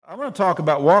I want to talk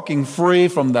about walking free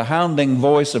from the hounding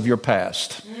voice of your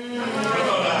past.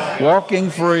 Walking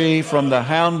free from the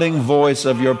hounding voice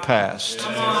of your past.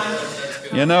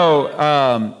 You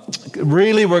know,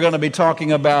 really we're going to be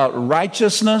talking about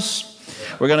righteousness.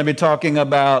 We're going to be talking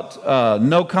about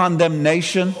no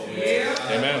condemnation.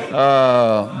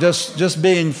 Just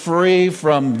being free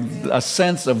from a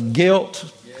sense of guilt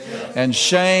and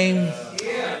shame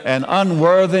and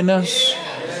unworthiness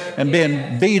and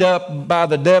being beat up by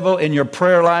the devil in your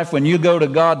prayer life. When you go to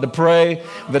God to pray,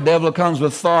 the devil comes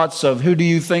with thoughts of, who do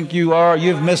you think you are?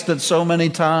 You've missed it so many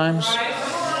times.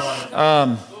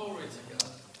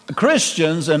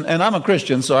 Christians, and I'm a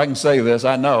Christian, so I can say this,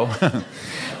 I know.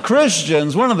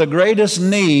 Christians, one of the greatest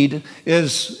need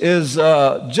is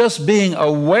just being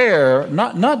aware,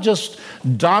 not just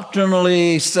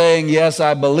doctrinally saying, yes,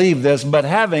 I believe this, but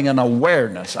having an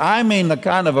awareness. I mean the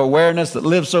kind of awareness that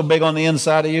lives so big on the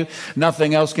inside of you,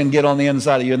 nothing else can get on the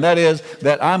inside of you. And that is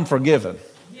that I'm forgiven.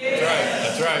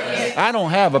 That's right. I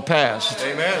don't have a past.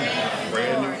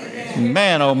 Amen.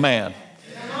 Man, oh man.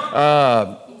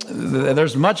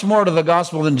 There's much more to the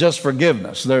gospel than just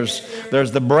forgiveness. There's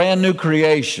the brand new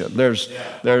creation. There's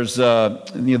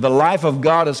the life of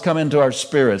God has come into our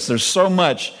spirits. There's so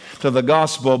much to the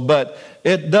gospel, but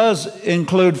it does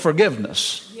include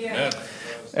forgiveness. Yeah.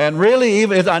 And really,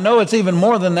 even I know it's even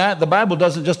more than that. The Bible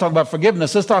doesn't just talk about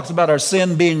forgiveness. This talks about our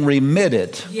sin being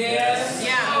remitted. Yes.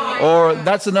 Yeah. Or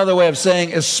that's another way of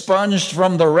saying expunged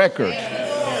from the record.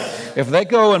 If they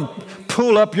go and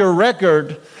pull up your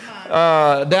record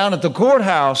down at the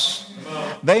courthouse,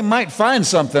 they might find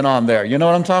something on there. You know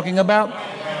what I'm talking about?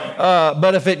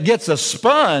 But if it gets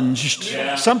expunged,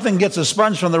 something gets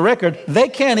expunged from the record, they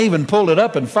can't even pull it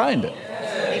up and find it.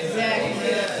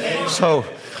 So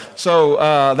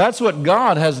that's what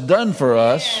God has done for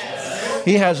us.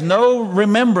 He has no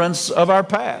remembrance of our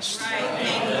past.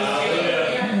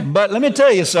 But let me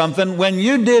tell you something. When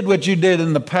you did what you did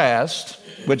in the past,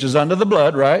 which is under the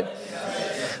blood, right?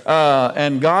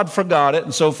 And God forgot it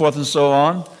and so forth and so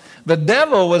on. The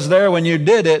devil was there when you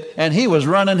did it, and he was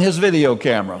running his video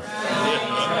camera.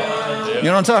 You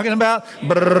know what I'm talking about?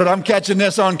 Brrr, I'm catching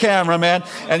this on camera, man.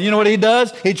 And you know what he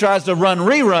does? He tries to run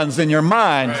reruns in your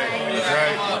mind.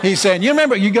 He's saying, you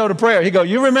remember, you go to prayer. He goes,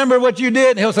 you remember what you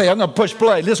did? And he'll say, I'm going to push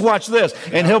play. Just watch this.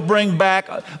 And he'll bring back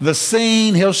the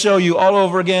scene. He'll show you all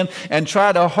over again and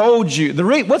try to hold you.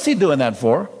 What's he doing that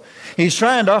for? He's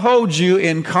trying to hold you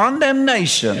in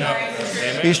condemnation.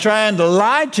 He's trying to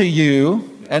lie to you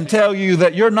and tell you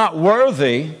that you're not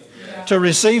worthy to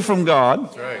receive from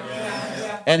God.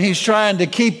 And he's trying to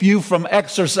keep you from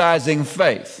exercising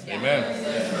faith.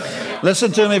 Amen.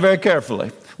 Listen to me very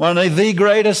carefully. One of the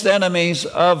greatest enemies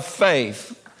of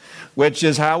faith, which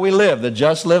is how we live, the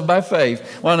just live by faith.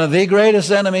 One of the greatest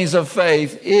enemies of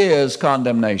faith is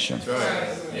condemnation.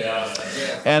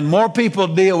 And more people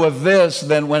deal with this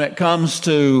than when it comes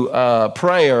to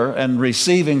prayer and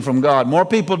receiving from God. More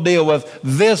people deal with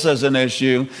this as an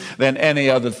issue than any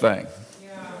other thing.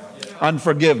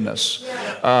 Unforgiveness,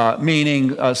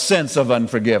 meaning a sense of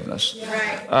unforgiveness.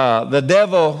 The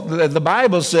devil, the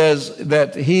Bible says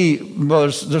that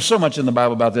there's so much in the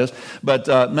Bible about this, but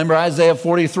remember Isaiah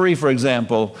 43, for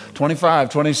example,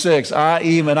 25, 26, I,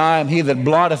 even I, am he that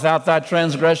blotteth out thy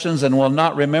transgressions and will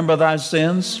not remember thy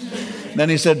sins. Then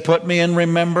he said, put me in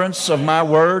remembrance of my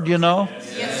word, you know.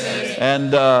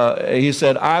 And he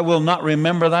said, I will not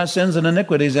remember thy sins and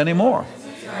iniquities anymore.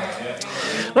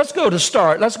 Let's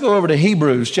go over to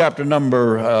Hebrews chapter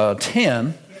number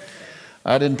 10.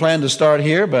 I didn't plan to start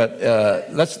here, but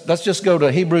let's just go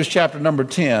to Hebrews chapter number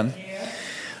 10.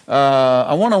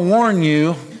 I want to warn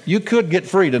you, you could get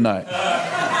free tonight.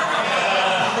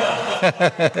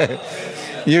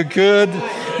 You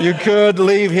could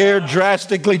leave here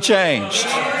drastically changed.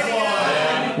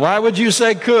 Why would you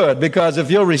say could? Because if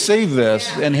you'll receive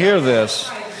this and hear this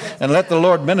and let the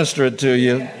Lord minister it to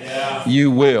you,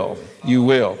 you will. You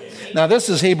will. Now, this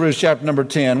is Hebrews chapter number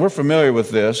 10. We're familiar with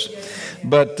this.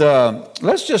 But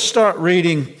let's just start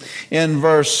reading in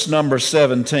verse number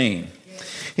 17.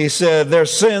 He said, their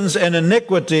sins and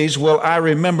iniquities will I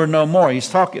remember no more.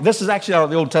 This is actually out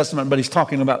of the Old Testament, but he's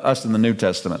talking about us in the New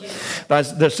Testament.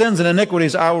 Their sins and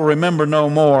iniquities I will remember no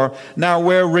more. Now,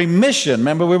 where remission,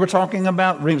 remember we were talking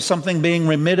about something being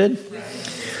remitted?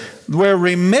 Where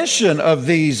remission of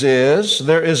these is,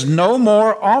 there is no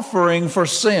more offering for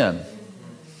sin.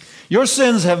 Your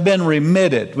sins have been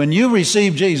remitted. When you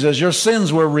received Jesus, your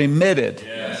sins were remitted.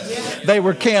 Yes. They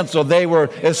were canceled. They were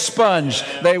expunged.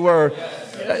 They were...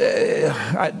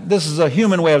 this is a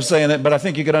human way of saying it, but I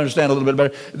think you could understand a little bit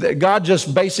better. God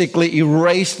just basically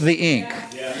erased the ink.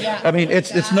 I mean,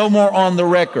 it's no more on the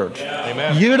record.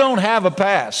 Amen. You don't have a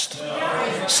past.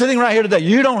 Sitting right here today,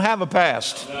 you don't have a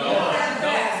past.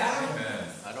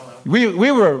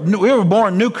 We were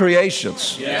born new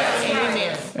creations.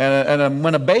 And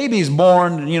when a baby's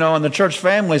born, in the church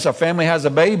family, so a family has a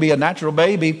baby, a natural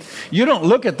baby, you don't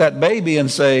look at that baby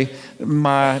and say,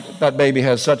 that baby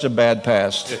has such a bad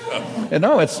past. And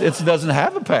no, it doesn't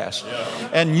have a past.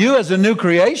 And you as a new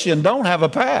creation don't have a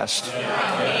past.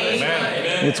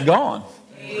 It's gone.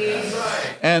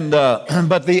 And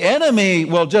but the enemy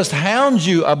will just hound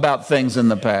you about things in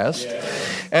the past.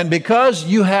 And because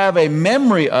you have a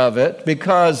memory of it,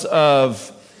 because of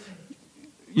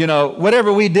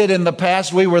whatever we did in the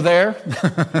past, we were there.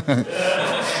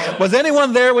 Was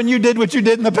anyone there when you did what you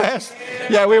did in the past?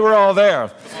 Yeah, we were all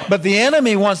there. But the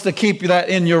enemy wants to keep that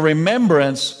in your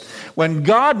remembrance when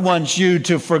God wants you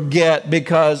to forget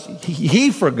because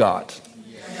he forgot.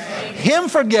 Him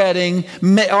forgetting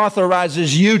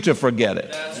authorizes you to forget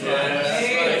it.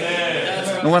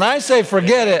 And when I say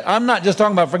forget it, I'm not just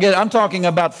talking about forget it. I'm talking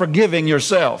about forgiving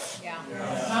yourself. You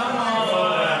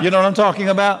know what I'm talking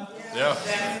about? Yeah.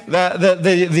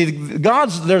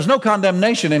 There's no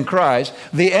condemnation in Christ.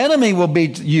 The enemy will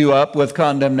beat you up with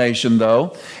condemnation,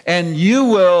 though, and you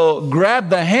will grab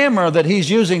the hammer that he's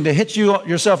using to hit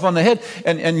yourself on the head,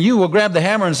 and you will grab the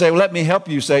hammer and say, well, let me help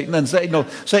you, Satan. And Satan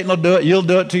will do it. You'll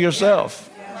do it to yourself.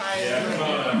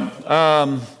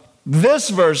 This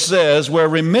verse says, where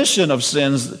remission of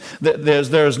sins,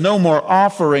 there's no more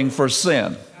offering for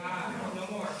sin.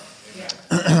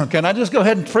 Can I just go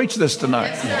ahead and preach this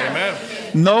tonight? Amen.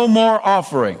 No more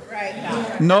offering.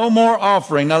 No more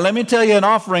offering. Now, let me tell you an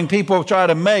offering people try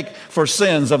to make for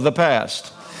sins of the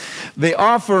past. The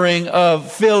offering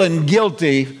of feeling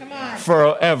guilty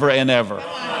forever and ever.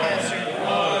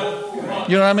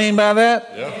 You know what I mean by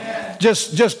that? Yeah.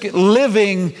 Just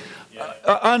living,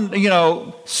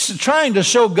 trying to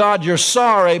show God you're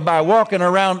sorry by walking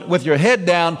around with your head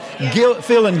down,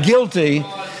 feeling guilty,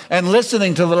 and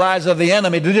listening to the lies of the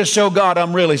enemy to just show God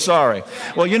I'm really sorry.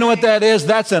 Well, you know what that is?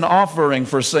 That's an offering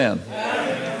for sin.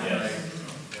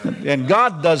 And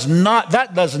that does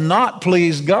not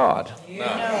please God.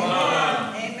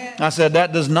 I said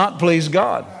that does not please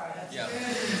God.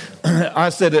 I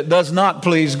said it does not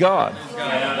please God.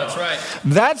 That's right.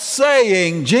 That's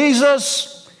saying,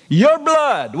 Jesus, your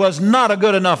blood was not a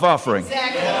good enough offering.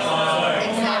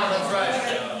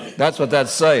 That's what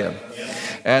that's saying.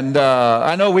 And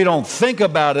I know we don't think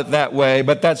about it that way,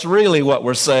 but that's really what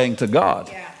we're saying to God.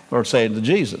 We're saying to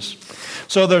Jesus.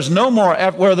 So there's no more,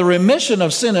 where the remission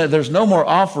of sin, there's no more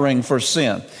offering for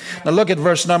sin. Now look at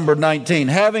verse number 19.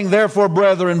 Having therefore,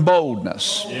 brethren,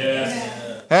 boldness.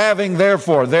 Yes. Having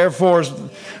therefore, the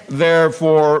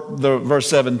verse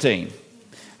 17.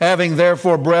 Having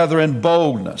therefore, brethren,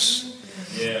 boldness.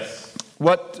 Yes.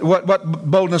 What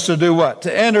boldness to do what?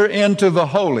 To enter into the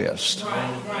holiest.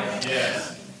 Yes.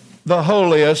 The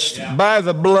holiest by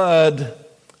the blood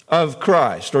of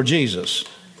Christ or Jesus.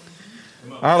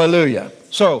 Hallelujah.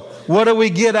 So what do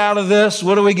we get out of this?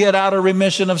 What do we get out of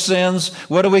remission of sins?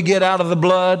 What do we get out of the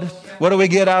blood? What do we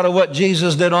get out of what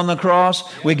Jesus did on the cross?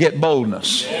 We get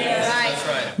boldness.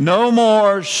 Yes. No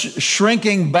more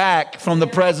shrinking back from the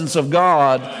presence of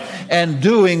God and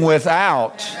doing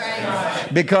without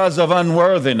because of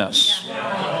unworthiness.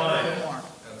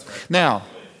 Now,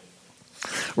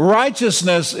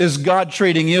 righteousness is God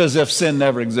treating you as if sin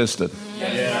never existed.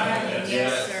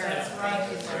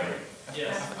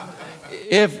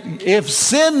 If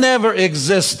sin never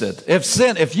existed,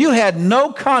 if you had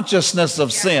no consciousness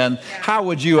of sin, how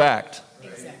would you act?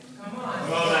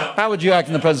 How would you act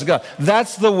in the presence of God?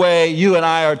 That's the way you and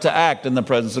I are to act in the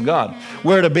presence of God.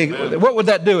 We're to be. What would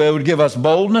that do? It would give us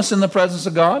boldness in the presence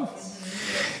of God.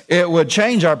 It would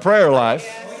change our prayer life.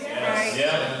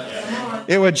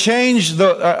 It would change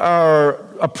our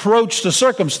approach to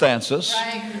circumstances.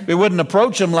 We wouldn't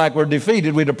approach them like we're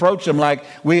defeated. We'd approach them like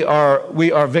we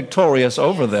are victorious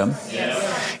over them.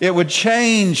 It would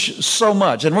change so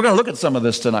much. And we're going to look at some of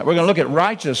this tonight. We're going to look at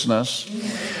righteousness.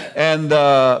 And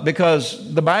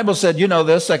because the Bible said, you know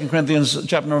this, 2 Corinthians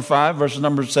chapter number 5, verse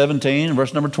number 17,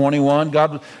 verse number 21,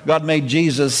 God made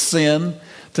Jesus sin.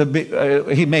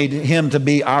 He made him to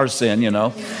be our sin,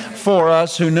 for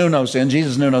us who knew no sin.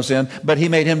 Jesus knew no sin, but he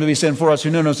made him to be sin for us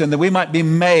who knew no sin, that we might be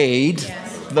made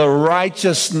the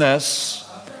righteousness,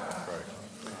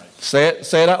 say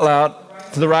it out loud,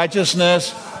 the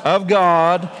righteousness of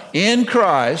God in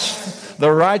Christ,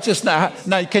 the righteousness.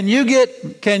 Now, can you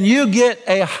get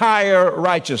a higher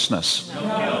righteousness?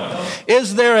 No.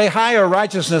 Is there a higher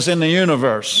righteousness in the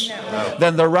universe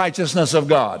than the righteousness of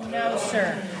God? No,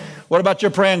 sir. What about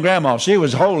your praying grandma? She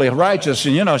was holy, righteous,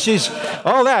 and she's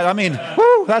all that. I mean,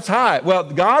 whoo, that's high. Well,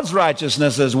 God's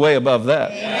righteousness is way above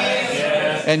that.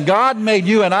 And God made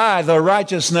you and I the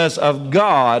righteousness of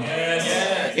God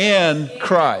in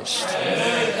Christ.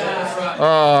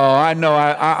 Oh, I know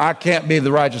I can't be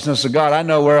the righteousness of God. I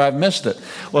know where I've missed it.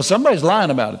 Well, somebody's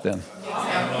lying about it then.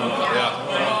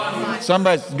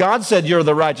 God said you're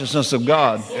the righteousness of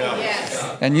God.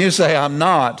 And you say, I'm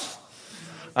not.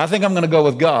 I think I'm going to go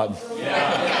with God.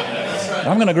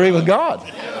 I'm going to agree with God.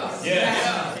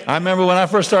 I remember when I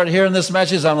first started hearing this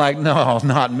message, I'm like, no,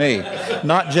 not me.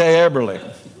 Not Jay Eberly.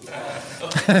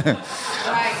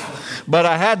 But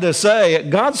I had to say,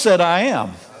 God said I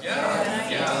am.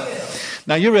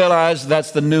 Now you realize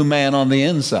that's the new man on the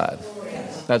inside.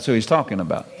 That's who he's talking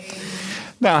about.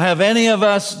 Now, have any of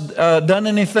us done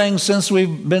anything since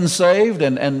we've been saved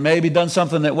and maybe done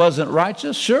something that wasn't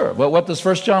righteous? Sure. But what does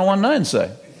 1 John 1:9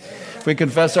 say? If we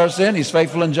confess our sin, he's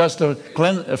faithful and just to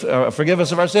forgive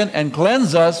us of our sin and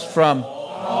cleanse us from...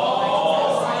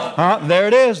 There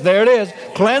it is. There it is.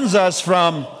 Cleanse us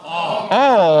from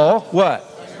all what?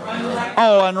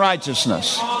 All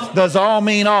unrighteousness. Does all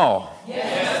mean all?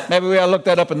 Maybe we ought to look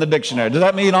that up in the dictionary. Does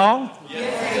that mean all?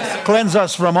 Cleanse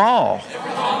us from all.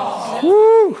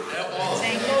 Woo.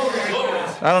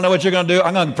 I don't know what you're going to do.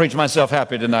 I'm going to preach myself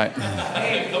happy tonight.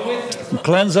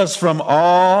 Cleanse us from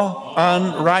all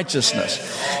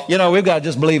unrighteousness. We've got to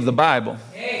just believe the Bible.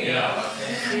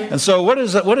 And so what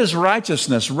is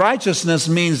righteousness? Righteousness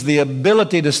means the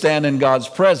ability to stand in God's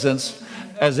presence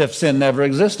as if sin never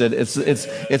existed. It's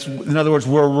in other words,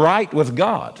 we're right with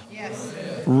God.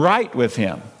 Right with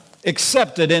Him.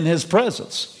 Accepted in His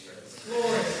presence.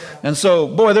 And so,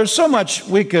 boy, there's so much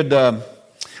we could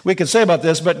say about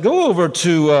this, but go over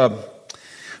to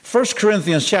 1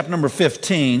 Corinthians chapter number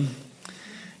 15,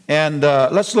 and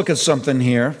let's look at something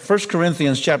here. 1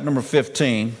 Corinthians chapter number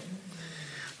 15.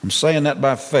 I'm saying that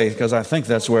by faith because I think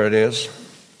that's where it is.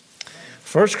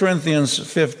 1 Corinthians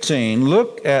 15.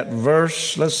 Look at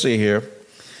verse, let's see here.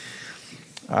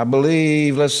 I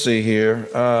believe, let's see here.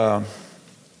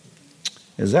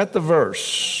 Is that the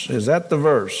verse? Is that the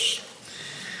verse?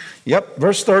 Yep,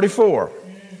 verse 34.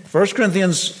 1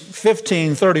 Corinthians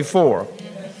 15, 34.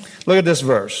 Look at this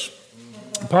verse.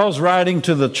 Paul's writing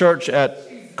to the church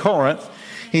at Corinth.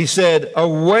 He said,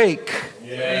 awake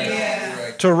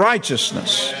to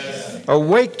righteousness.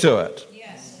 Awake to it.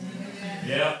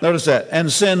 Notice that.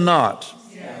 And sin not.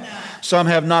 Some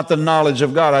have not the knowledge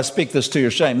of God. I speak this to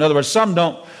your shame. In other words, some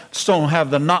don't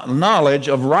have the knowledge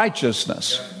of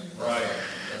righteousness.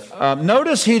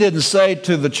 Notice he didn't say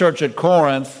to the church at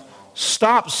Corinth,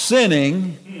 stop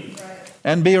sinning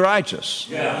and be righteous.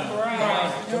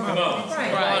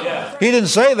 He didn't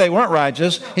say they weren't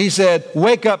righteous. He said,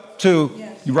 wake up to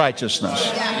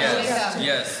righteousness.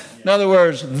 In other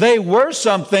words, they were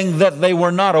something that they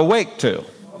were not awake to.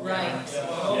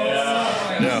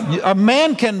 A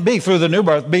man can be, through the new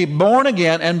birth, be born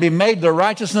again and be made the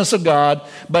righteousness of God,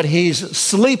 but he's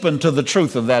sleeping to the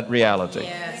truth of that reality.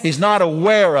 He's not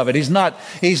aware of it. He's not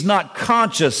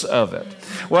conscious of it.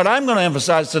 What I'm going to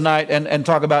emphasize tonight and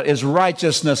talk about is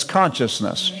righteousness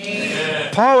consciousness.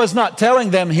 Paul is not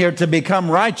telling them here to become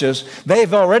righteous.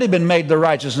 They've already been made the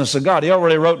righteousness of God. He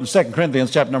already wrote in 2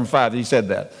 Corinthians chapter number 5, he said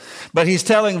that. But he's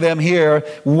telling them here,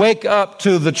 wake up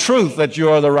to the truth that you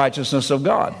are the righteousness of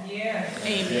God.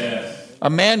 Amen. A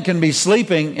man can be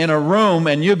sleeping in a room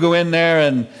and you go in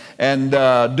there and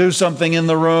do something in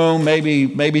the room,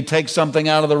 maybe take something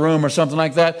out of the room or something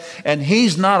like that, and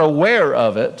he's not aware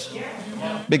of it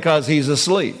because he's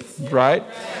asleep, right?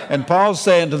 And Paul's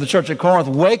saying to the church at Corinth,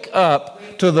 wake up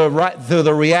to the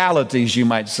realities, you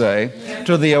might say,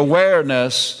 to the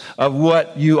awareness of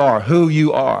what you are, who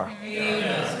you are.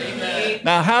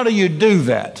 Now, how do you do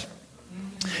that?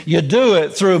 You do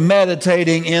it through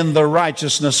meditating in the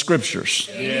righteousness scriptures,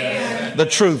 the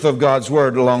truth of God's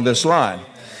word along this line.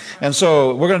 And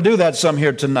so we're going to do that some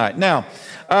here tonight. Now,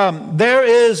 there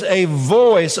is a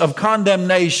voice of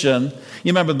condemnation. You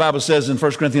remember the Bible says in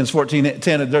 1 Corinthians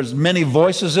 14:10, there's many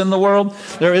voices in the world.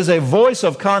 There is a voice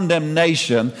of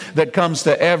condemnation that comes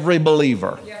to every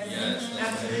believer.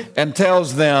 And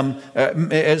tells them,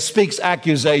 it speaks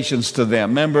accusations to them.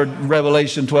 Remember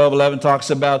Revelation 12:11 talks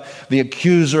about the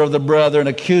accuser of the brethren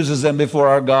accuses them before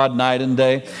our God night and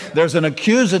day. There's an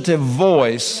accusative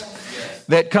voice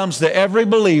that comes to every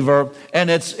believer, and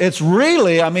it's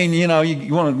really, I mean, you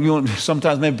want to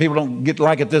sometimes maybe people don't get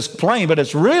like it this plain, but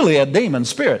it's really a demon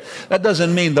spirit. That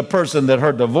doesn't mean the person that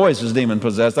heard the voice is demon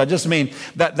possessed. I just mean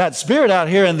that spirit out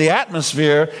here in the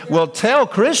atmosphere will tell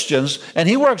Christians, and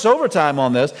he works overtime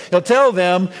on this. He'll tell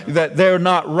them that they're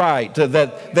not right,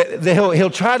 that he'll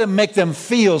try to make them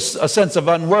feel a sense of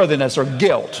unworthiness or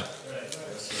guilt.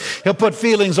 He'll put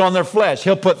feelings on their flesh.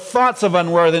 He'll put thoughts of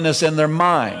unworthiness in their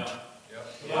mind.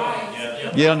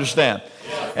 You understand?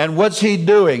 And what's he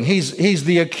doing? He's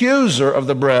the accuser of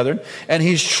the brethren, and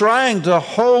he's trying to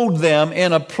hold them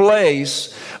in a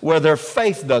place where their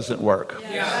faith doesn't work.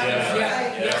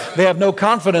 They have no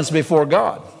confidence before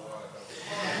God.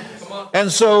 And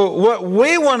so what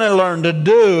we want to learn to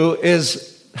do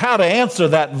is how to answer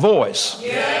that voice.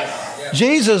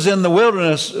 Jesus in the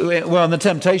wilderness, well, in the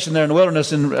temptation there in the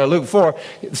wilderness in Luke 4,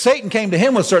 Satan came to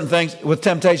him with certain things, with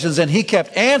temptations, and he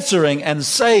kept answering and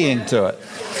saying to it.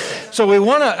 So we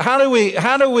want to, how do we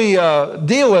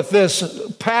deal with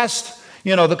this past,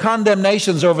 the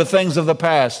condemnations over things of the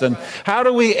past, and how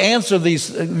do we answer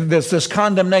this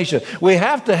condemnation? We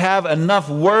have to have enough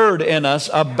word in us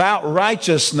about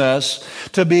righteousness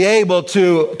to be able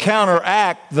to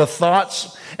counteract the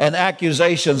thoughts and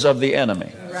accusations of the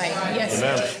enemy. Right. Yes.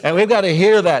 Amen. And we've got to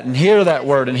hear that and hear that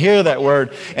word and hear that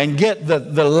word and get the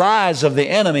lies of the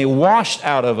enemy washed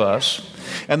out of us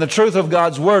and the truth of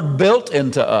God's word built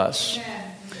into us.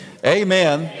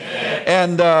 Amen.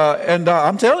 And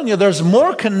I'm telling you, there's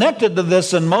more connected to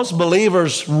this than most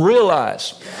believers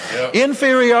realize. Yep.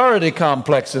 Inferiority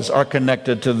complexes are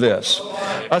connected to this.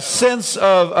 A sense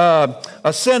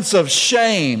of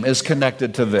shame is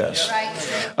connected to this.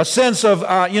 A sense of,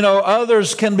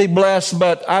 others can be blessed,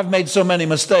 but I've made so many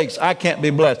mistakes, I can't be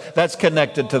blessed. That's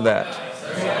connected to that.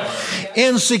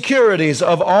 Insecurities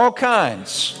of all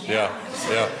kinds. Yeah.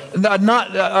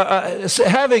 Not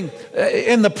having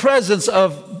in the presence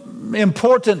of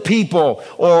important people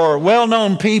or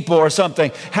well-known people or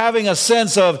something, having a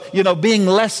sense of, being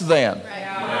less than.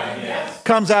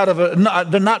 Comes out of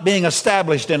not being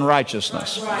established in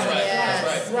righteousness.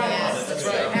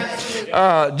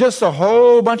 Just a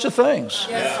whole bunch of things.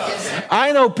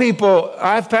 I know people,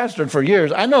 I've pastored for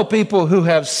years, I know people who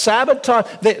have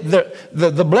sabotaged,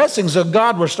 the blessings of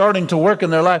God were starting to work in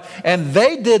their life, and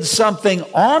they did something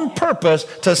on purpose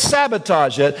to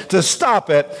sabotage it, to stop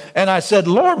it, and I said,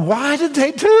 Lord, why did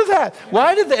they do that?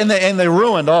 Why did they? And they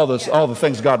ruined all the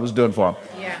things God was doing for them.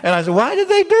 Yeah. And I said, why did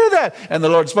they do that? And the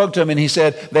Lord spoke to him, and he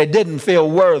said, they didn't feel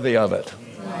worthy of it.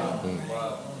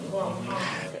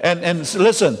 And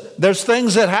listen, there's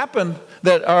things that happen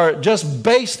that are just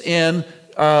based in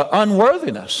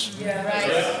unworthiness.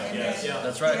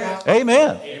 That's right.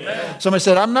 Amen. Somebody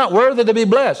said, I'm not worthy to be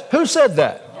blessed. Who said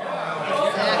that?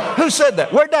 Who said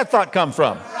that? Where'd that thought come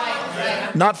from?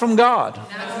 Not from God.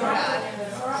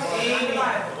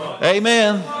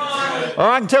 Amen. Oh,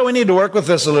 I can tell we need to work with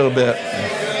this a little bit.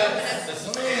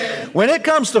 When it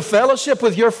comes to fellowship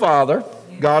with your Father,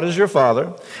 God is your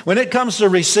Father. When it comes to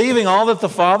receiving all that the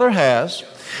Father has,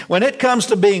 when it comes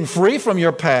to being free from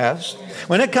your past,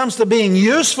 when it comes to being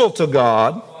useful to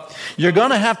God, you're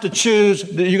going to have to choose.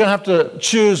 You're going to have to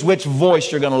choose which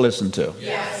voice you're going to listen to.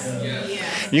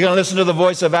 You're going to listen to the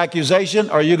voice of accusation,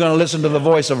 or you're going to listen to the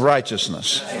voice of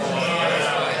righteousness.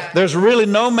 There's really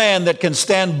no man that can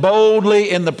stand boldly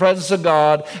in the presence of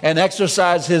God and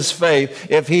exercise his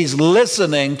faith if he's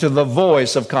listening to the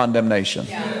voice of condemnation.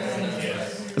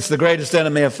 It's the greatest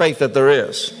enemy of faith that there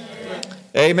is.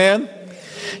 Amen.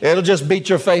 It'll just beat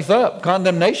your faith up.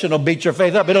 Condemnation will beat your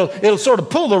faith up. It'll sort of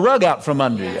pull the rug out from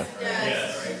under you.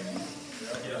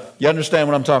 You understand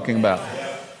what I'm talking about?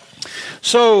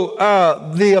 So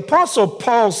the Apostle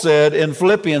Paul said in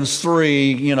Philippians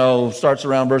 3, starts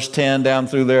around verse 10 down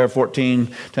through there, 10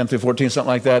 through 14, something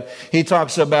like that. He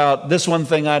talks about this one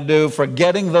thing I do,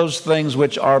 forgetting those things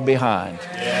which are behind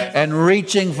and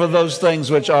reaching for those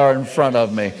things which are in front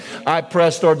of me. I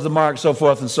press towards the mark, so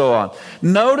forth and so on.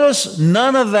 Notice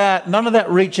none of that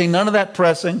reaching, none of that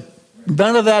pressing,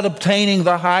 none of that obtaining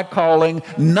the high calling,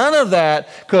 none of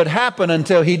that could happen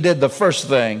until he did the first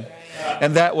thing.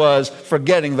 And that was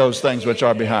forgetting those things which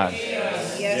are behind.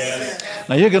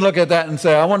 Now you can look at that and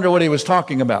say, I wonder what he was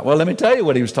talking about. Well, let me tell you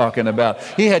what he was talking about.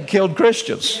 He had killed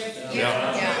Christians.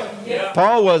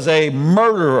 Paul was a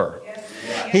murderer.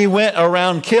 He went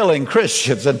around killing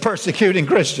Christians and persecuting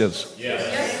Christians.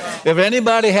 If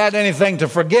anybody had anything to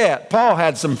forget, Paul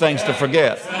had some things to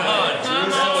forget.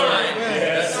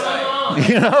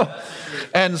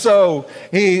 And so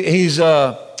he's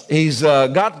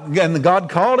and God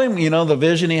called him, the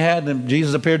vision he had, and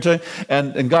Jesus appeared to him,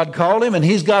 and God called him, and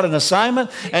he's got an assignment,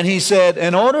 and he said,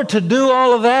 in order to do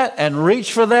all of that, and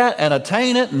reach for that, and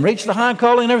attain it, and reach the high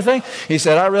calling and everything, he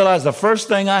said, I realized the first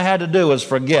thing I had to do was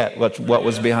forget what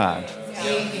was behind.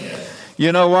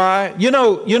 You know why? You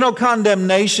know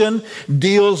condemnation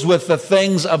deals with the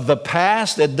things of the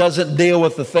past. It doesn't deal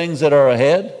with the things that are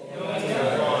ahead.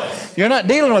 You're not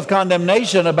dealing with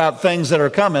condemnation about things that are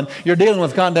coming. You're dealing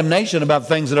with condemnation about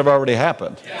things that have already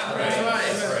happened.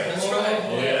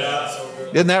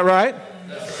 Isn't that right?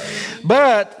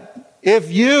 But if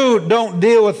you don't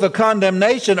deal with the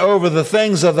condemnation over the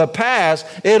things of the past,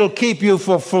 it'll keep you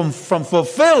from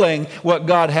fulfilling what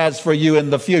God has for you in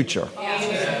the future.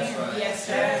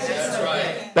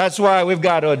 That's why we've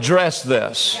got to address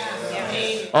this.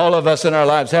 All of us in our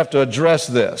lives have to address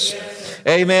this.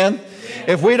 Amen?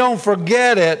 If we don't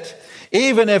forget it,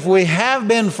 even if we have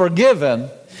been forgiven,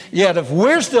 yet if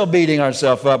we're still beating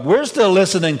ourselves up, we're still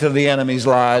listening to the enemy's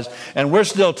lies, and we're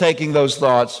still taking those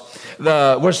thoughts,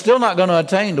 we're still not going to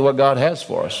attain to what God has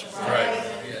for us. Right.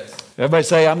 Everybody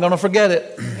say, I'm going to forget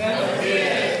it.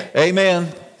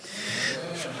 Amen.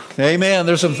 Amen.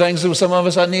 There's some things that some of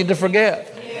us I need to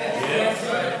forget.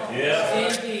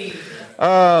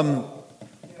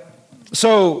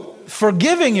 So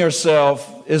forgiving yourself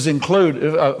is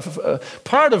included.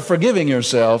 Part of forgiving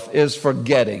yourself is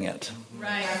forgetting it.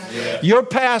 Right. Yeah. Your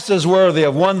past is worthy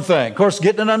of one thing. Of course,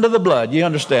 getting it under the blood. You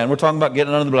understand. We're talking about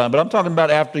getting it under the blood. But I'm talking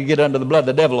about after you get under the blood,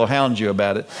 the devil will hound you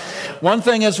about it. One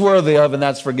thing it's worthy of, and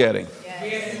that's forgetting.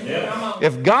 Yeah.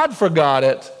 If God forgot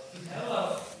it,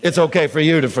 it's okay for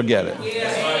you to forget it.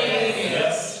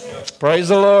 Yes. Praise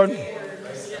the Lord.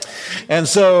 And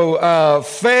so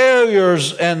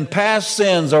failures and past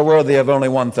sins are worthy of only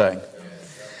one thing.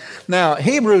 Now,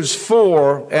 Hebrews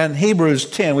 4 and Hebrews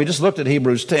 10, we just looked at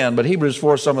Hebrews 10, but Hebrews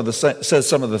 4 says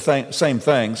some of the same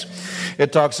things.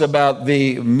 It talks about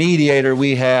the mediator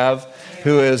we have,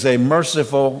 who is a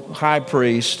merciful high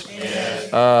priest.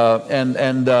 I'm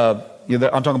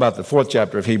talking about the 4th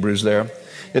chapter of Hebrews there.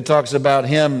 It talks about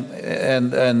him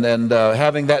and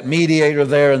having that mediator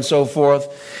there and so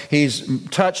forth. He's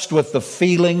touched with the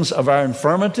feelings of our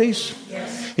infirmities.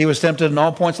 Yes. He was tempted in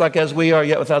all points like as we are,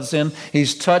 yet without sin.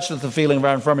 He's touched with the feeling of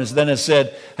our infirmities. Then it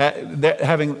said,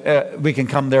 we can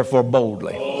come therefore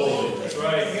boldly. That's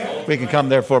right. We can come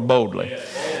therefore boldly.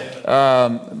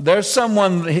 There's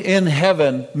someone in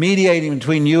heaven mediating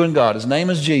between you and God. His name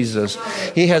is Jesus.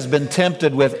 He has been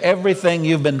tempted with everything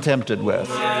you've been tempted with.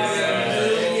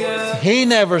 He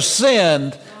never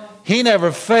sinned. He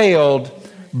never failed.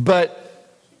 But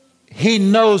he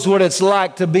knows what it's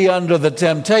like to be under the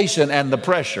temptation and the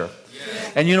pressure.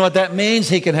 And you know what that means?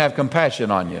 He can have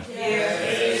compassion on you.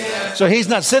 So he's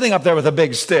not sitting up there with a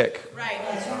big stick.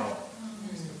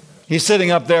 He's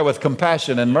sitting up there with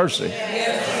compassion and mercy.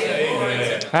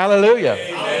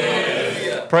 Hallelujah.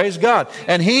 Praise God.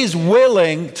 And he's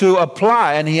willing to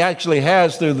apply, and he actually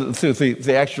has through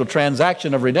the actual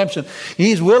transaction of redemption,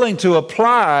 he's willing to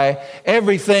apply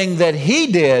everything that he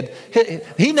did.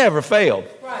 He never failed.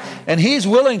 And he's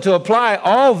willing to apply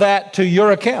all that to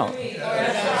your account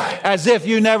as if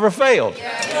you never failed.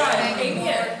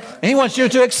 And he wants you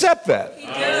to accept that.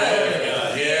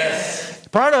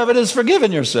 Part of it is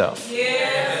forgiving yourself.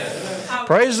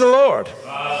 Praise the Lord.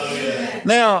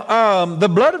 Now, the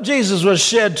blood of Jesus was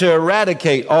shed to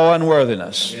eradicate all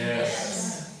unworthiness.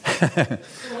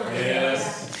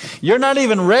 You're not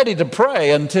even ready to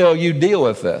pray until you deal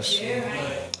with this.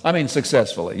 I mean,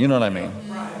 successfully. You know what I mean?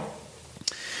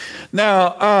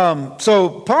 Now,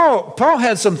 so Paul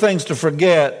had some things to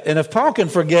forget, and if Paul can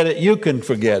forget it, you can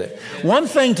forget it. One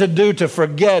thing to do to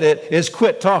forget it is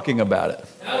quit talking about it.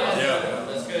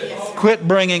 Quit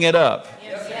bringing it up.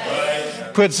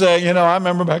 Quit saying, I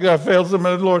remember back then I failed the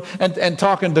Lord, and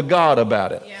talking to God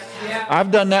about it.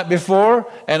 I've done that before,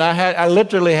 and I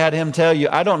literally had him tell you,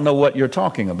 I don't know what you're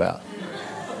talking about.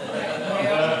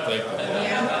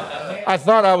 I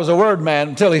thought I was a word man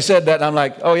until he said that, and I'm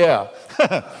like, oh yeah.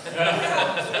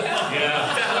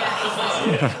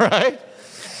 Right?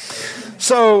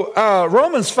 So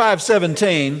Romans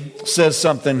 5:17 says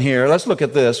something here. Let's look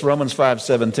at this. Romans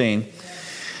 5:17.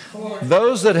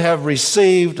 Those that have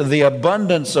received the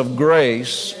abundance of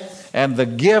grace and the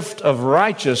gift of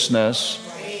righteousness,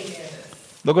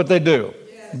 look what they do.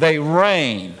 They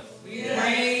reign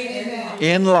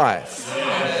in life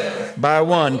by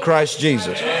one, Christ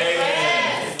Jesus.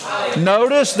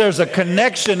 Notice there's a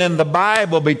connection in the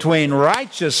Bible between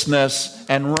righteousness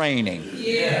and reigning.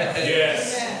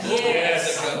 Yes.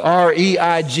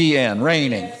 R-E-I-G-N,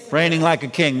 reigning. Reigning like a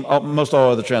king, most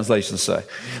all other translations say.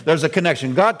 There's a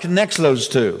connection. God connects those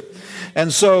two.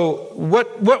 And so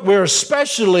what we're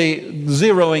especially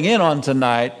zeroing in on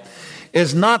tonight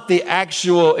is not the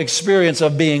actual experience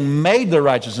of being made the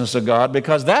righteousness of God,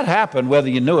 because that happened whether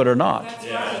you knew it or not.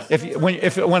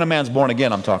 Yes. When a man's born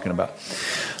again, I'm talking about.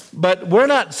 But we're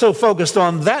not so focused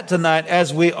on that tonight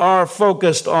as we are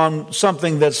focused on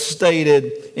something that's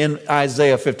stated in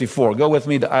Isaiah 54. Go with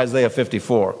me to Isaiah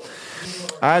 54.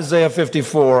 Isaiah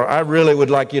 54, I really would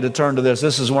like you to turn to this.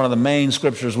 This is one of the main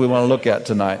scriptures we want to look at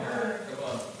tonight.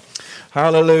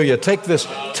 Hallelujah. Take this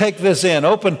in.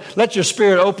 Let your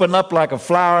spirit open up like a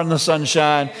flower in the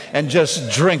sunshine and just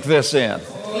drink this in.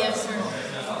 Yes,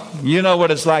 sir. You know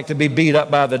what it's like to be beat up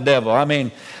by the devil. I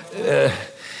mean,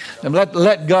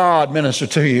 let God minister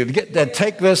to you.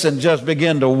 Take this and just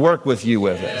begin to work with you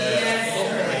with it.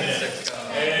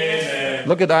 Yes.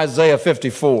 Look at Isaiah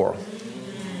 54.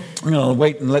 I'm going to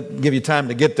wait and give you time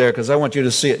to get there because I want you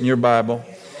to see it in your Bible.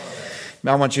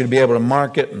 I want you to be able to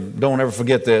mark it, and don't ever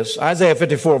forget this. Isaiah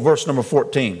 54, verse number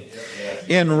 14.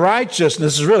 In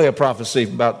righteousness, this is really a prophecy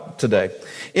about today.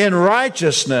 In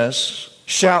righteousness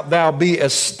shalt thou be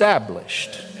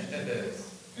established.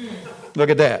 Look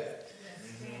at that.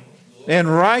 In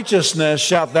righteousness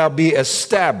shalt thou be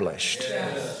established.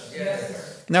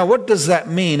 Now, what does that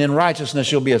mean? In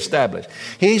righteousness you'll be established.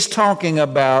 He's talking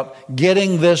about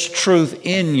getting this truth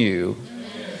in you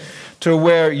to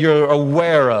where you're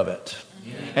aware of it.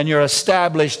 And you're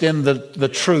established in the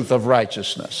truth of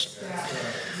righteousness.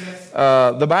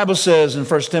 The Bible says in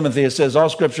 1 Timothy, it says, all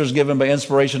scripture is given by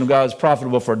inspiration of God is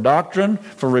profitable for doctrine,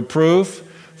 for reproof,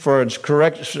 for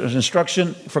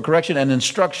instruction, for correction, and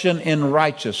instruction in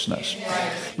righteousness.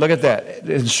 Look at that.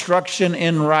 Instruction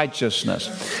in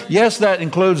righteousness. Yes, that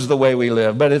includes the way we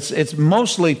live, but it's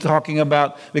mostly talking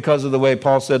about, because of the way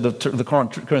Paul said to the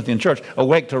Corinthian church,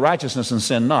 awake to righteousness and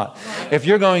sin not. If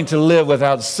you're going to live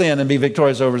without sin and be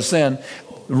victorious over sin,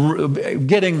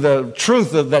 getting the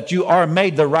truth of that you are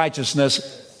made the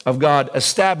righteousness of God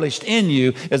established in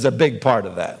you is a big part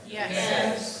of that.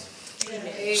 Yes.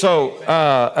 So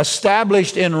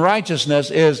established in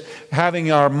righteousness is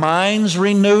having our minds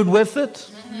renewed with it.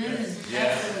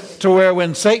 To where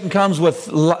when Satan comes with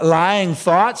lying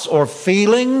thoughts or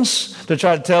feelings to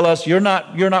try to tell us you're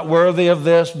not worthy of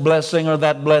this blessing or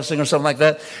that blessing or something like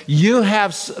that, you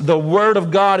have the Word of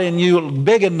God in you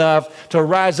big enough to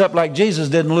rise up like Jesus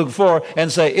did in Luke 4 and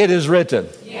say, it is written.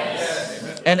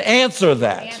 Yes. And answer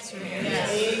that. Yes.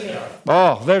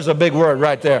 Oh, there's a big word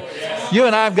right there. You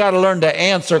and I have got to learn to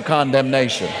answer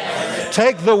condemnation.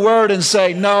 Take the word and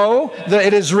say, no,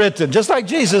 it is written. Just like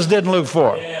Jesus did in Luke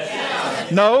 4.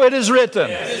 No, it is written.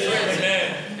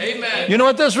 Amen. You know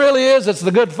what this really is? It's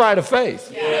the good fight of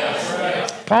faith.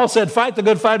 Paul said, fight the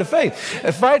good fight of faith.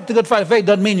 Fight the good fight of faith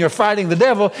doesn't mean you're fighting the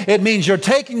devil. It means you're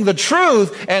taking the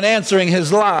truth and answering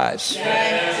his lies.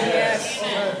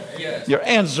 You're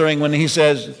answering when he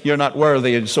says you're not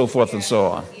worthy and so forth and so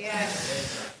on.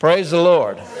 Praise the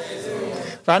Lord.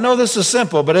 I know this is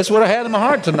simple, but it's what I had in my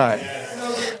heart tonight.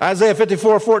 Isaiah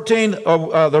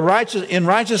 54:14, in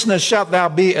righteousness shalt thou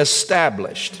be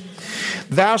established.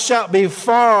 Thou shalt be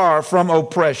far from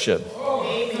oppression.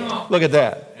 Look at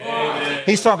that. Amen.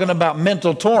 He's talking about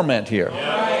mental torment here.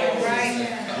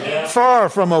 Far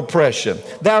from oppression.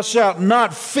 Thou shalt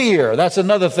not fear. That's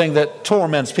another thing that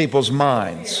torments people's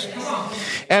minds.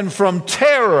 And from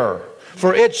terror,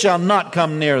 for it shall not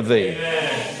come near thee.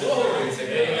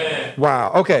 Amen.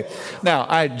 Wow. Okay. Now,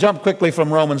 I jumped quickly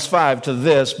from Romans 5 to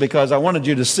this because I wanted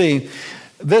you to see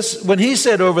this. When he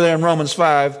said over there in Romans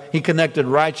 5, he connected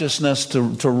righteousness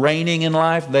to reigning in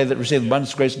life. They that receive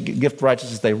abundance of grace, gift of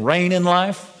righteousness, they reign in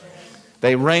life.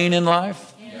 They reign in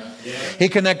life. He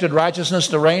connected righteousness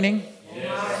to reigning.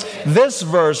 This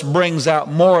verse brings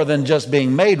out more than just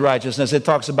being made righteousness. It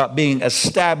talks about being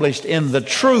established in the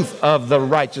truth of the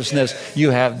righteousness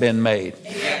you have been made.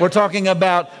 We're talking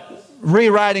about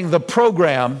rewriting the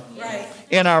program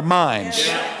in our minds.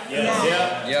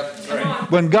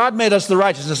 When God made us the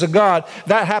righteousness of God,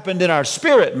 that happened in our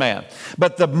spirit man.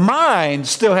 But the mind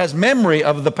still has memory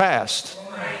of the past.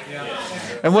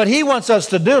 And what he wants us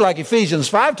to do, like Ephesians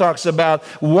 5 talks about,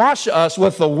 wash us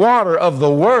with the water of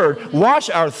the Word,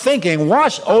 wash our thinking,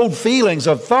 wash old feelings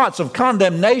of thoughts of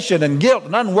condemnation and guilt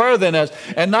and unworthiness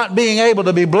and not being able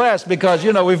to be blessed because,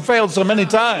 we've failed so many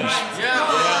times.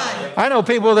 I know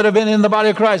people that have been in the body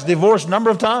of Christ divorced a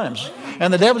number of times,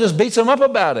 and the devil just beats them up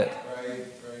about it.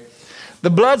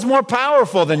 The blood's more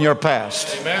powerful than your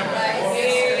past.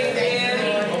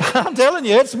 I'm telling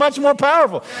you, it's much more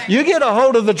powerful. You get a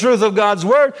hold of the truth of God's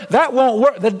Word, that won't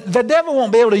work. The devil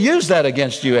won't be able to use that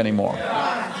against you anymore.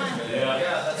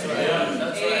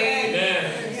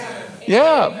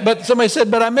 Yeah, but somebody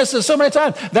said, but I missed it so many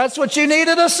times. That's what you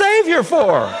needed a Savior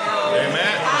for.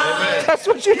 Amen. That's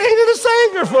what you needed a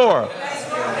Savior for.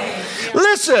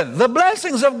 Listen, the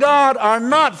blessings of God are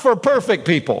not for perfect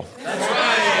people. That's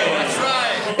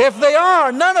right. If they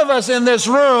are, none of us in this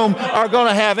room are going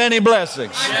to have any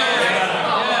blessings.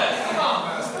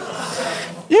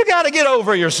 You got to get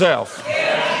over yourself.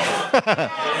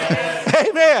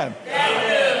 Amen.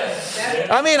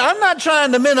 I mean, I'm not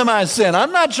trying to minimize sin.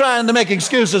 I'm not trying to make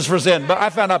excuses for sin, but I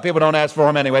found out people don't ask for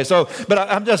them anyway. But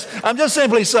I'm just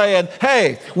simply saying,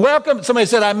 hey, welcome. Somebody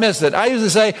said I missed it. I usually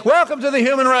say, welcome to the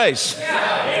human race.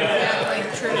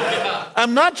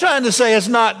 I'm not trying to say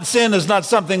sin is not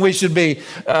something we should be,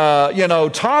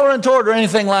 tolerant toward or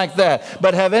anything like that.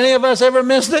 But have any of us ever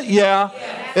missed it? Yeah.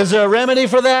 Is there a remedy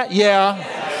for that?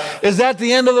 Yeah. Is that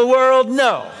the end of the world?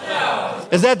 No.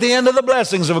 Is that the end of the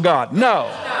blessings of God? No.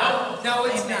 No,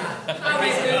 it's not.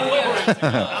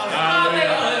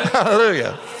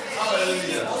 Hallelujah.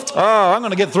 Oh, I'm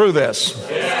going to get through this.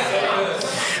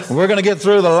 We're going to get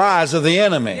through the lies of the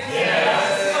enemy.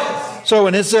 So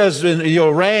when it says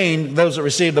you'll reign, those that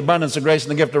receive the abundance of grace and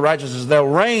the gift of righteousness, they'll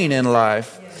reign in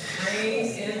life,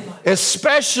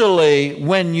 especially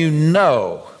when you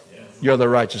know you're the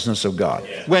righteousness of God,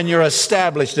 when you're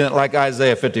established in it, like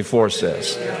Isaiah 54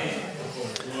 says.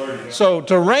 So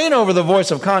to reign over the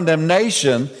voice of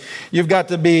condemnation, you've got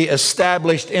to be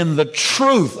established in the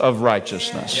truth of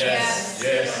righteousness.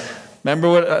 Remember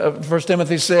what 1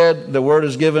 Timothy said? The word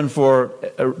is given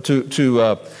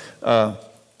to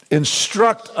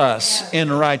instruct us in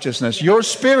righteousness. Your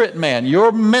spirit man,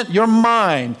 your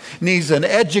mind needs an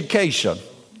education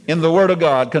in the Word of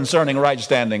God concerning right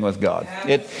standing with God.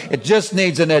 It just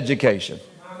needs an education.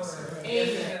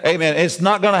 Amen. It's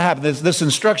not going to happen. This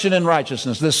instruction in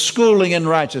righteousness, this schooling in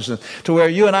righteousness, to where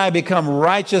you and I become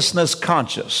righteousness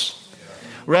conscious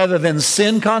rather than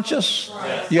sin conscious.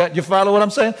 You follow what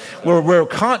I'm saying? We're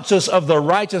conscious of the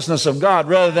righteousness of God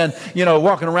rather than,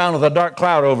 walking around with a dark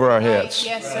cloud over our heads.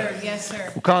 Yes, sir. Yes,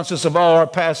 sir. We're conscious of all our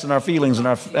past and our feelings and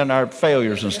our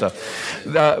failures and stuff.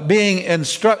 Being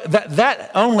instructed, that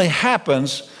only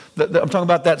happens. I'm talking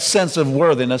about that sense of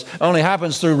worthiness. Only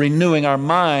happens through renewing our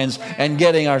minds and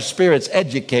getting our spirits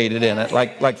educated in it,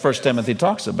 like 1 Timothy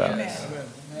talks about.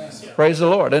 Praise the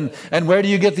Lord. And where do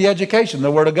you get the education?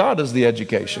 The Word of God is the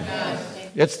education.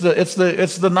 It's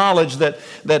the knowledge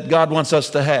that God wants us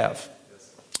to have.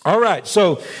 All right,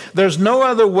 so there's no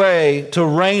other way to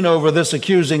reign over this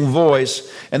accusing voice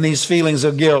and these feelings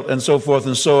of guilt and so forth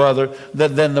and so other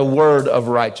than the word of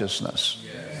righteousness.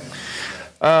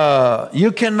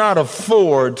 You cannot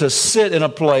afford to sit in a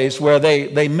place where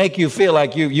they make you feel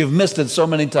like you've missed it so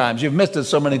many times. You've missed it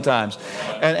so many times.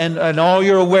 And all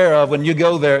you're aware of when you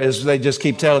go there is they just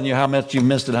keep telling you how much you've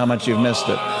missed it, how much you've missed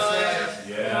it.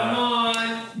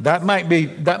 That might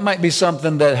be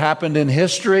something that happened in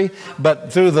history,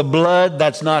 but through the blood,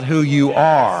 that's not who you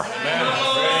are.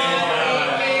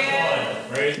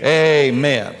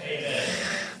 Amen.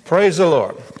 Praise the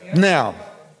Lord. Now,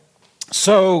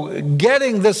 so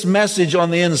getting this message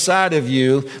on the inside of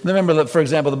you, remember that, for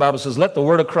example, the Bible says, let the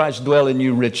word of Christ dwell in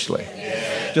you richly.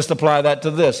 Just apply that to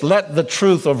this. Let the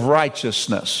truth of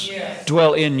righteousness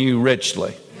dwell in you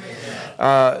richly.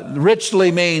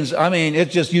 Richly means,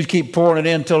 it's just you keep pouring it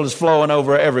in until it's flowing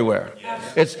over everywhere.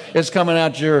 It's coming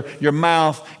out your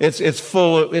mouth. It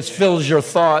fills your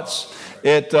thoughts.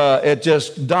 It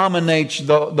just dominates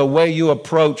the way you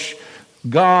approach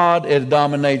God. It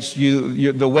dominates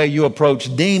you the way you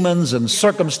approach demons and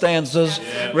circumstances,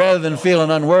 rather than feeling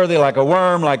unworthy like a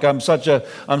worm, like I'm such a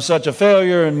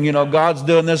failure, and God's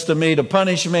doing this to me to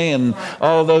punish me, and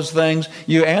all those things.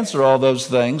 You answer all those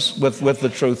things with the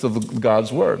truth of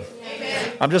God's word.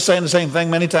 Amen. I'm just saying the same thing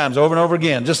many times, over and over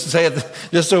again, just to say it,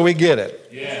 just so we get it.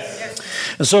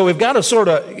 Yes. And so we've got to sort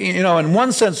of, in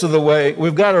one sense of the way,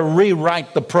 we've got to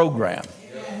rewrite the program.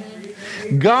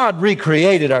 God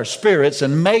recreated our spirits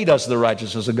and made us the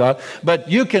righteousness of God,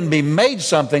 but you can be made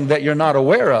something that you're not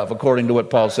aware of, according to what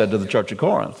Paul said to the church of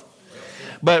Corinth.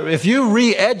 But if you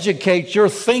re-educate your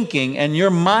thinking and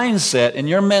your mindset and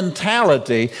your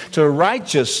mentality to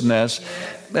righteousness,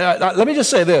 let me just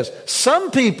say this.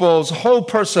 Some people's whole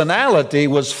personality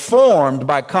was formed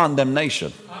by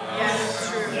condemnation.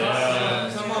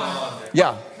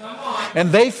 Yeah.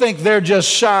 And they think they're just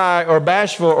shy or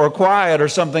bashful or quiet or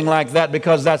something like that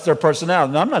because that's their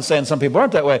personality. Now, I'm not saying some people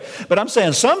aren't that way, but I'm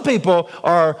saying some people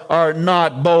are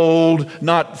not bold,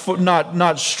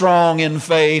 not strong in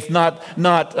faith, not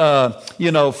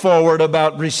forward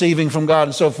about receiving from God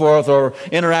and so forth, or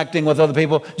interacting with other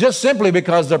people, just simply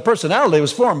because their personality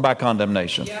was formed by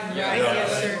condemnation.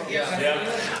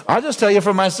 I'll just tell you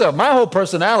for myself, my whole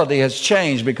personality has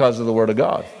changed because of the Word of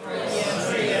God.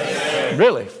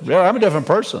 Really. Yeah, I'm a different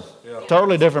person.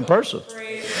 Totally different person.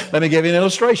 Let me give you an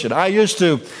illustration. I used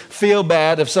to feel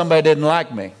bad if somebody didn't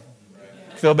like me.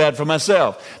 Feel bad for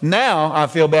myself. Now I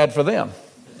feel bad for them.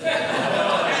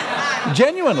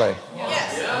 Genuinely.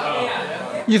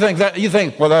 You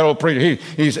think, well, that old preacher,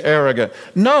 he's arrogant.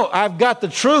 No, I've got the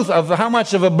truth of how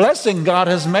much of a blessing God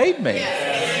has made me.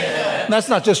 And that's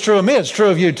not just true of me, it's true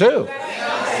of you too.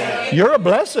 You're a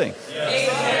blessing.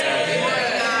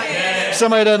 If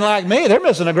somebody doesn't like me, they're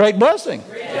missing a great blessing.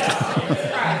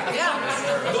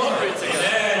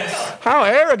 How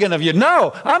arrogant of you.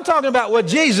 No, I'm talking about what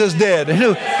Jesus did,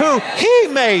 who He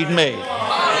made me.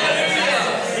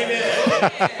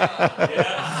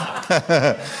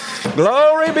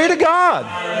 Glory be to God.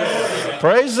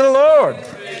 Praise the Lord.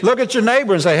 Look at your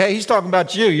neighbor and say, hey, he's talking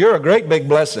about you. You're a great big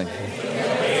blessing.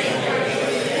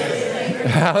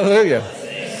 Hallelujah.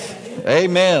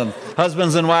 Amen.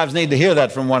 Husbands and wives need to hear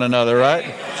that from one another, right?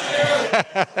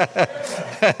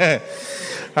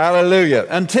 Hallelujah.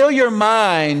 Until your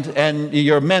mind and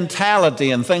your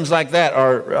mentality and things like that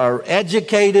are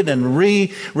educated and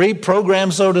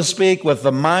reprogrammed, so to speak, with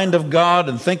the mind of God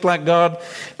and think like God,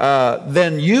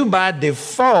 then you by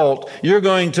default, you're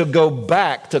going to go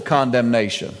back to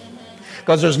condemnation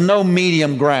because there's no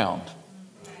medium ground.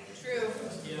 True.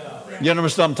 You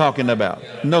understand what I'm talking about?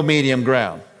 No medium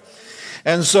ground.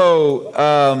 And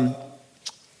so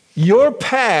your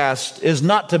past is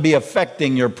not to be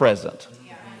affecting your present.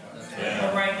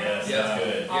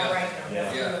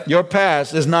 Your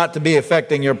past is not to be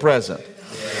affecting your present.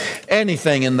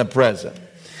 Anything in the present.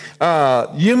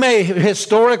 You may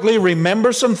historically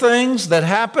remember some things that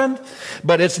happened,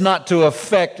 but it's not to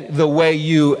affect the way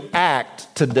you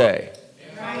act today.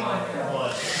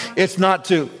 It's not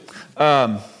to...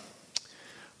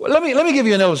 let me give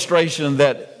you an illustration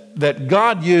that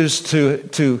God used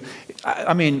to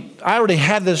I mean, I already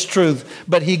had this truth,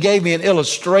 but He gave me an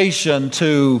illustration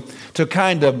to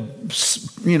kind of,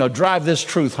 drive this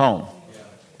truth home.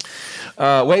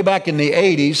 Way back in the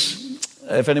 80s,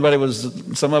 if anybody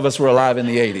some of us were alive in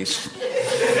the 80s.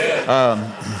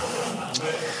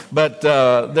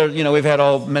 We've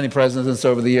had many presidents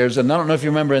over the years, and I don't know if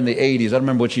you remember in the 80s, I don't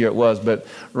remember which year it was, but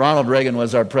Ronald Reagan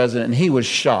was our president, and he was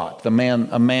shot. A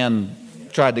man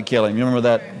tried to kill him. You remember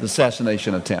that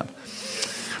assassination attempt?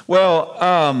 Well,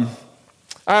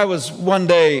 I was one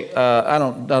day, I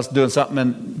was doing something,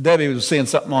 and Debbie was seeing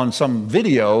something on some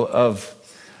video of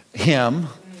him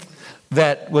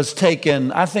that was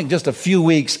taken, I think, just a few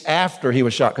weeks after he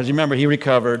was shot. Because you remember, he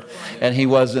recovered, and he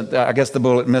wasn't, I guess the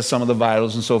bullet missed some of the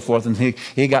vitals and so forth, and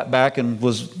he got back and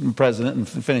was president and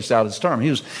finished out his term.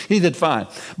 He did fine.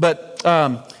 But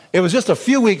it was just a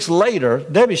few weeks later,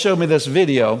 Debbie showed me this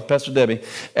video, Pastor Debbie,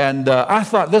 and I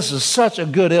thought this is such a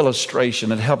good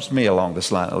illustration. It helps me along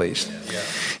this line at least. Yeah.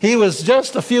 He was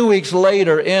just a few weeks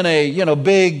later in a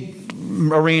big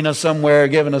arena somewhere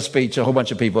giving a speech, a whole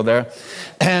bunch of people there.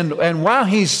 And while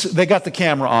they got the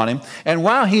camera on him, and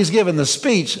while he's giving the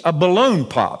speech, a balloon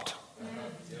popped.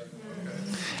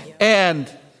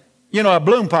 And, a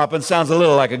balloon popping sounds a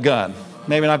little like a gun.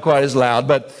 Maybe not quite as loud,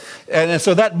 but... And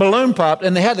so that balloon popped,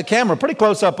 and they had the camera pretty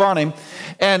close up on him.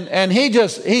 And he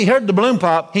heard the balloon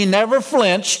pop. He never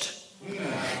flinched.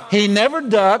 He never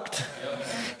ducked.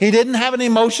 He didn't have an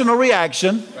emotional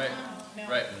reaction.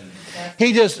 Right.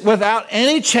 He just, without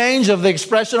any change of the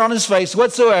expression on his face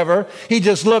whatsoever, he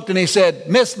just looked and he said,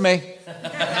 "Missed me."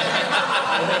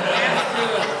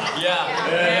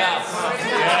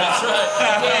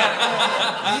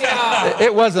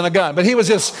 It wasn't a gun, but he was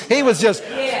just,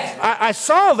 I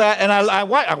saw that, and I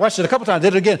watched it a couple times,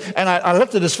 did it again, and I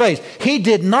looked at his face. He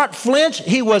did not flinch.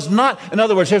 He was not, in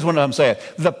other words, here's what I'm saying.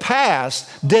 The past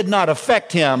did not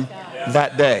affect him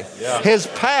that day. His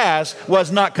past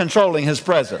was not controlling his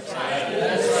present.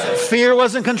 Fear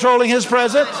wasn't controlling his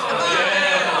present.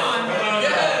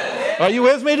 Are you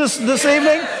with me this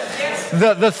evening?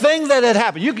 The thing that had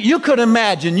happened, you could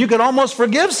imagine, you could almost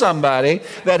forgive somebody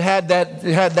that had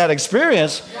that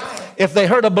experience. If they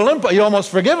heard a balloon pop, you almost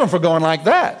forgive them for going like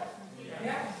that.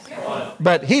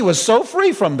 But he was so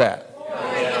free from that.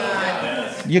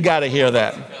 You got to hear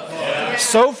that.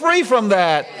 So free from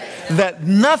that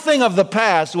nothing of the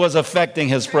past was affecting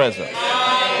his present.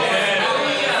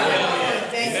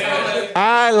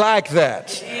 I like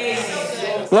that.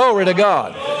 Glory to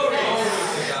God.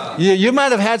 You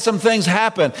might have had some things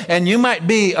happen, and you might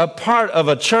be a part of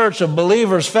a church of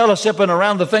believers fellowshipping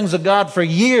around the things of God for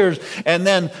years, and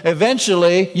then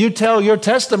eventually you tell your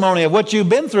testimony of what you've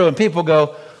been through, and people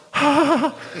go,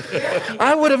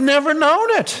 I would have never known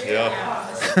it.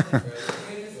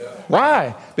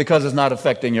 Why? Because it's not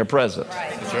affecting your present.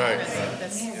 That's right.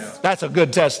 That's a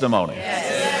good testimony.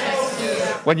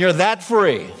 When you're that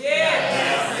free,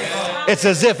 it's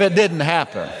as if it didn't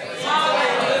happen.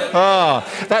 Oh,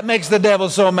 that makes the devil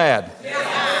so mad.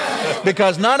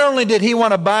 Because not only did he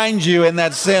want to bind you in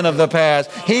that sin of the past,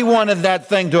 he wanted that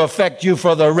thing to affect you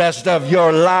for the rest of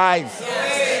your life.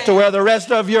 To where the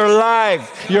rest of your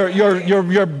life,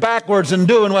 you're backwards and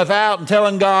doing without and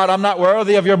telling God, I'm not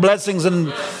worthy of your blessings.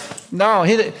 And no,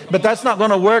 but that's not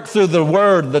going to work through the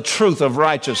word, the truth of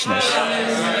righteousness.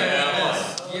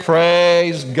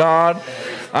 Praise God.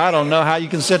 I don't know how you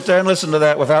can sit there and listen to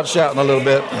that without shouting a little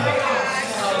bit.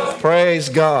 Praise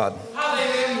God.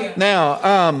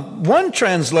 Now, one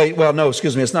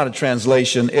it's not a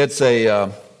translation. It's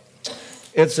a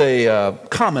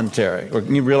commentary.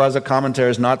 You realize a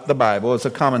commentary is not the Bible. It's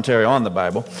a commentary on the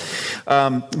Bible.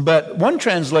 But one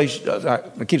translation,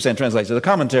 I keep saying translation, the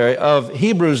commentary of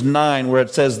Hebrews 9, where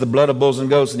it says, the blood of bulls and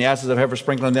goats and the ashes of heifer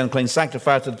sprinkling the unclean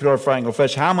sanctifies to the purifying of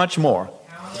flesh. How much more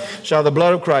shall the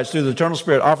blood of Christ through the eternal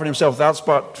Spirit offering himself without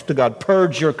spot to God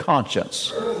purge your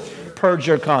conscience? Purge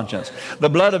your conscience. The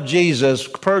blood of Jesus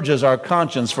purges our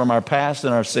conscience from our past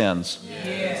and our sins.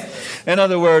 In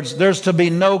other words, there's to be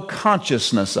no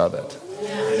consciousness of it.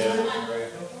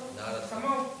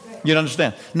 You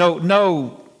understand?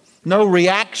 No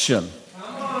reaction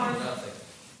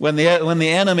when the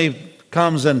enemy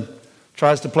comes and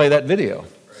tries to play that video.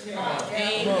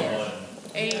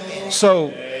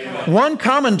 So one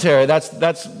commentary, that's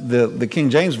the King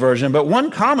James Version, but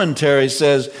one commentary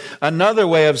says another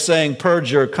way of saying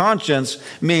purge your conscience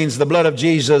means the blood of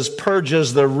Jesus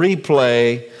purges the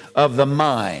replay of the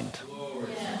mind.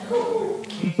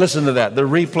 Listen to that, the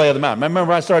replay of the mind.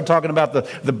 Remember I started talking about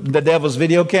the devil's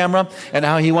video camera and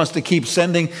how he wants to keep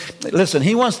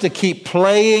he wants to keep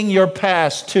playing your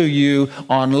past to you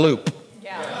on loop. You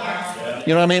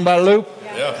know what I mean by loop?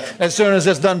 Yeah. As soon as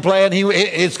it's done playing,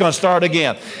 it's going to start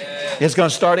again. It's going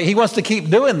to start. He wants to keep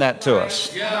doing that to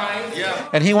us.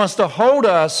 And he wants to hold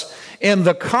us in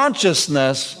the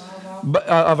consciousness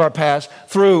of our past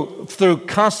through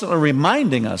constantly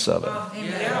reminding us of it.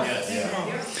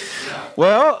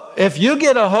 Well, if you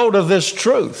get a hold of this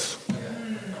truth,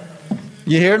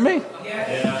 you hear me?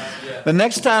 The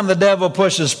next time the devil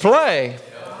pushes play,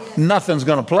 nothing's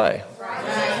going to play.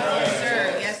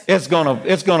 It's going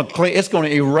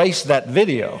to erase that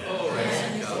video.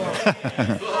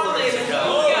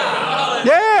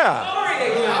 Yeah.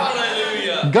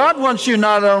 God wants you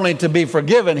not only to be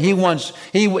forgiven, He wants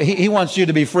you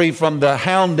to be free from the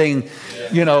hounding,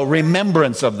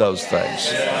 remembrance of those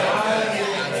things.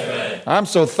 I'm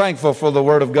so thankful for the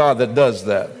Word of God that does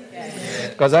that.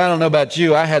 Because I don't know about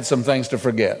you, I had some things to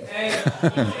forget.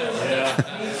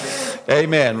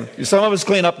 Amen. Some of us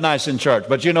clean up nice in church,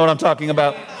 but you know what I'm talking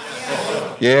about?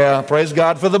 Yeah, praise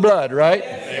God for the blood, right?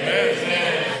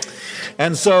 Amen.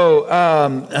 And so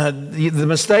the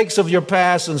mistakes of your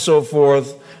past and so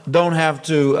forth don't have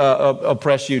to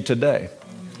oppress you today.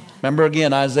 Remember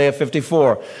again, Isaiah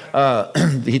 54,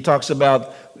 he talks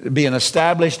about being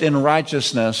established in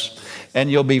righteousness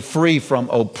and you'll be free from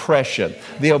oppression.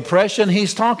 The oppression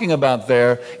he's talking about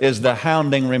there is the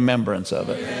hounding remembrance of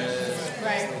it.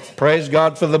 Right. Praise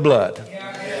God for the blood.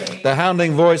 The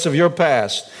hounding voice of your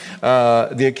past,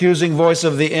 the accusing voice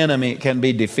of the enemy can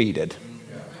be defeated.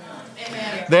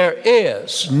 Amen. There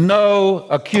is no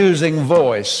accusing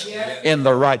voice in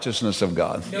the righteousness of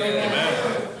God.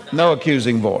 No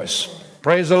accusing voice.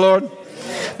 Praise the Lord.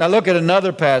 Now look at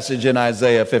another passage in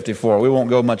Isaiah 54. We won't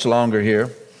go much longer here.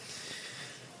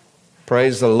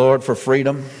 Praise the Lord for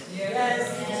freedom. Yes.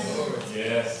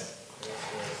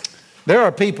 There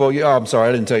are people, I'm sorry,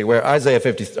 I didn't tell you where. Isaiah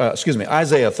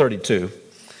 32.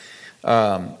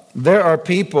 There are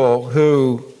people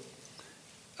who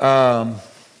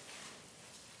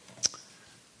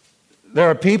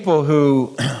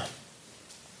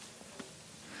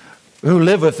who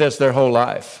live with this their whole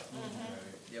life.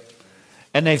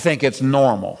 And they think it's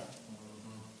normal.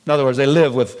 In other words, they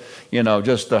live with,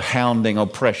 just the hounding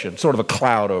oppression, sort of a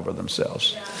cloud over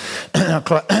themselves.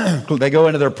 They go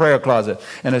into their prayer closet,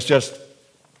 and it's just,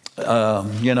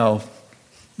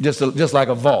 just like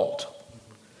a vault.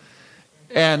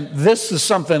 And this is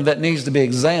something that needs to be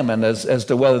examined as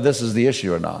to whether this is the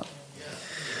issue or not.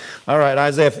 All right,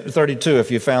 Isaiah 32,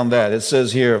 if you found that. It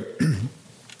says here,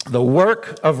 the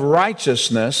work of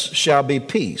righteousness shall be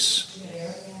peace.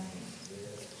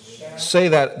 Say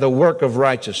that, the work of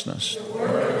righteousness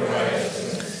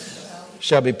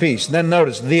shall be peace. Then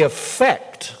notice, the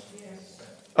effect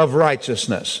of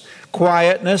righteousness,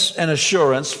 quietness and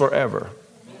assurance forever.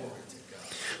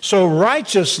 So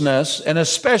righteousness, and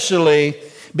especially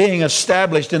being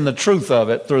established in the truth of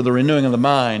it through the renewing of the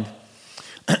mind,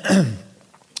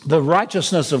 the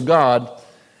righteousness of God,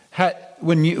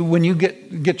 when you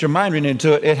get your mind renewed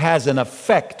to it, it has an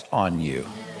effect on you.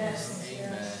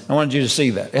 I wanted you to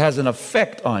see that. It has an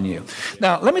effect on you.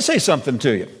 Now, let me say something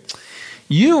to you.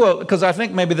 You will, because I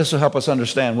think maybe this will help us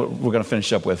understand what we're going to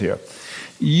finish up with here.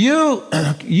 You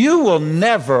will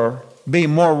never be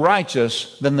more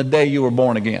righteous than the day you were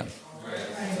born again.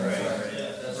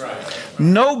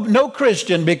 No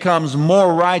Christian becomes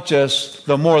more righteous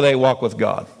the more they walk with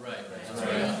God.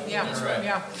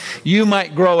 You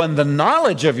might grow in the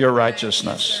knowledge of your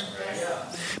righteousness,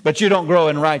 but you don't grow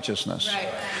in righteousness.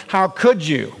 How could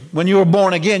you? When you were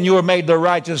born again, you were made the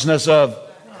righteousness of.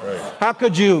 How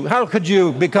could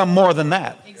you become more than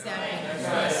that? Exactly.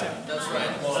 That's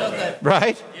right. So good.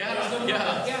 Right?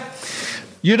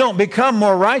 You don't become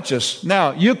more righteous.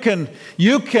 Now, you can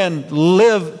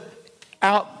live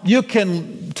out, you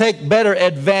can take better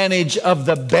advantage of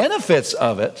the benefits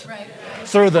of it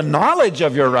through the knowledge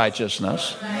of your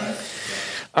righteousness.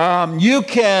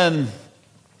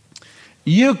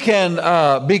 You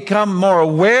can become more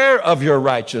aware of your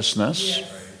righteousness.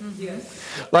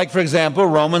 Like, for example,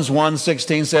 Romans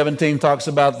 1:16-17 talks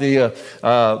about the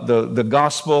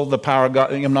gospel, the power of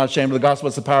God. I'm not ashamed of the gospel,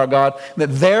 it's the power of God. That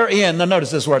therein, now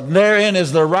notice this word, therein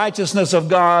is the righteousness of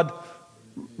God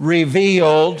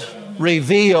revealed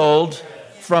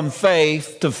from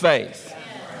faith to faith.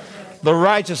 The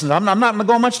righteousness, I'm not going to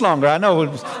go much longer. I know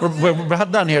we're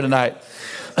about done here tonight.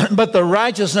 But the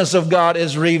righteousness of God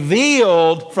is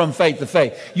revealed from faith to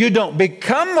faith. You don't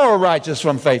become more righteous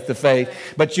from faith to faith,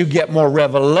 but you get more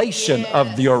revelation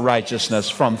of your righteousness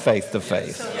from faith to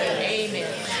faith.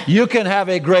 You can have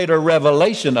a greater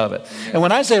revelation of it. And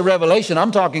when I say revelation,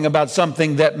 I'm talking about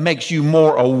something that makes you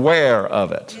more aware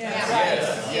of it.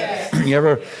 You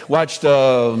ever watched,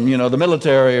 the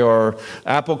military or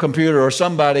Apple Computer or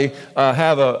somebody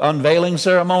have an unveiling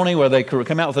ceremony where they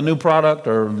come out with a new product,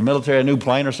 or the military a new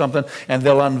plane or something, and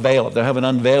they'll unveil it. They'll have an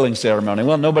unveiling ceremony.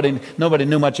 Well, nobody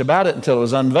knew much about it until it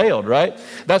was unveiled, right?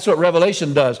 That's what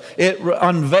revelation does. It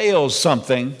unveils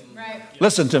something. Right.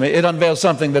 Listen to me. It unveils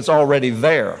something that's already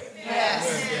there.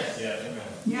 Yes.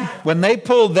 When they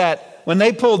pulled that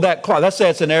cloth, let's say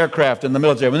it's an aircraft in the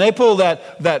military, when they pull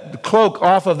that cloak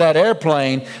off of that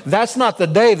airplane, that's not the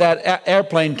day that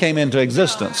airplane came into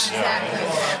existence.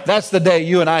 Exactly. That's the day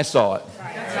you and I saw it.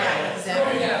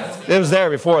 It was there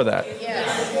before that.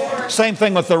 Yes. Same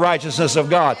thing with the righteousness of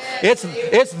God.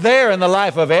 It's there in the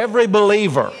life of every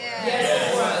believer. Yes.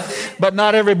 But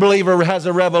not every believer has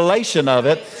a revelation of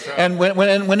it. And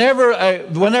whenever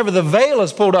the veil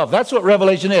is pulled off, that's what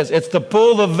revelation is. It's to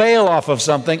pull the veil off of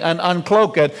something and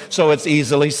uncloak it so it's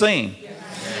easily seen.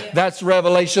 That's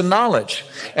revelation knowledge.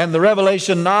 And the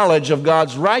revelation knowledge of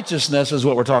God's righteousness is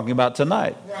what we're talking about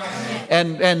tonight.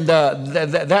 And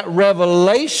that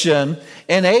revelation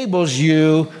enables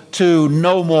you to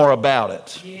know more about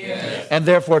it. And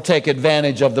therefore take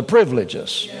advantage of the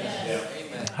privileges.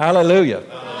 Hallelujah.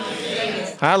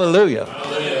 Hallelujah.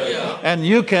 And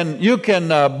you can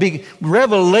be,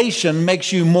 revelation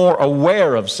makes you more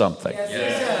aware of something.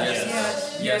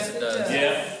 Yes, it does.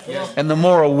 Yeah. And the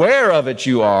more aware of it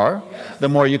you are, the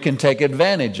more you can take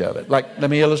advantage of it. Like,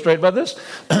 let me illustrate by this.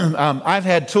 I've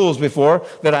had tools before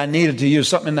that I needed to use,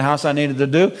 something in the house I needed to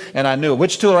do, and I knew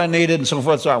which tool I needed and so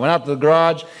forth. So I went out to the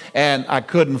garage and I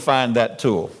couldn't find that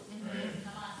tool.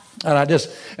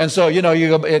 And so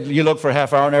you look for a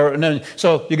half hour, and then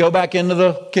so you go back into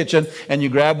the kitchen and you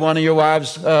grab one of your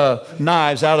wife's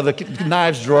knives out of the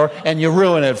knives drawer and you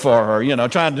ruin it for her,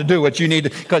 trying to do what you need,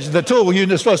 because the tool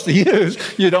you're supposed to use,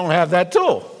 you don't have that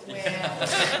tool.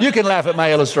 You can laugh at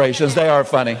my illustrations; they are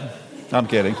funny. I'm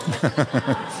kidding.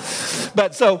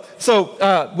 But so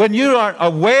when you aren't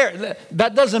aware,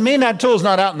 that doesn't mean that tool's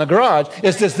not out in the garage.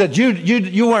 It's just that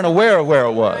you weren't aware of where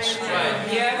it was.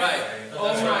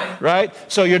 Right?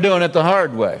 So you're doing it the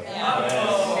hard way.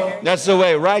 That's the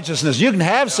way righteousness. You can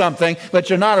have something, but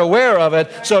you're not aware of it,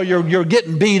 so you're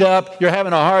getting beat up. You're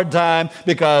having a hard time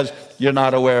because you're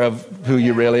not aware of who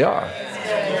you really are.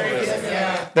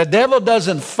 The devil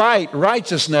doesn't fight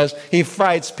righteousness. He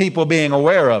fights people being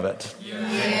aware of it.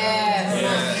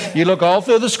 You look all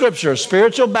through the scriptures.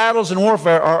 Spiritual battles and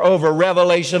warfare are over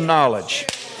revelation knowledge.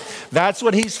 That's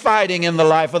what he's fighting in the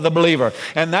life of the believer.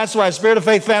 And that's why Spirit of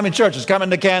Faith Family Church is coming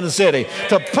to Kansas City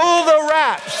to pull the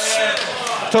wraps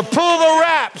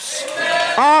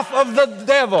off of the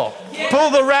devil.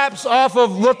 Pull the wraps off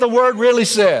of what the Word really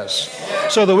says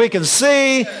so that we can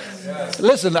see.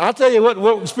 Listen, I'll tell you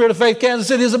what Spirit of Faith Kansas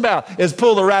City is about, is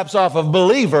pull the wraps off of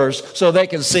believers so they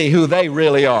can see who they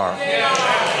really are.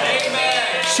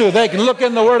 So they can look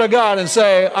in the Word of God and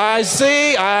say, I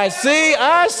see, I see,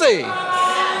 I see.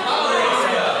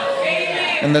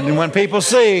 And then when people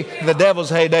see, the devil's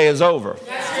heyday is over.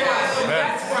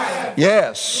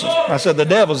 Yes. I said the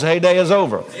devil's heyday is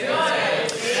over.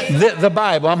 The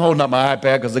Bible, I'm holding up my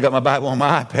iPad because I got my Bible on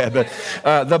my iPad,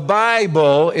 but the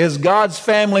Bible is God's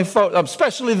family photo,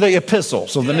 especially the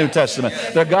epistles of the New Testament.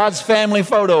 They're God's family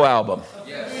photo album.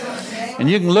 And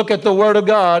you can look at the Word of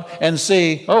God and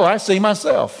see, oh, I see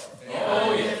myself.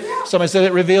 Somebody said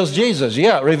it reveals Jesus.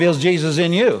 Yeah, it reveals Jesus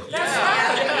in you.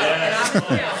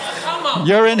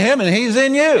 You're in Him and He's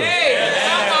in you.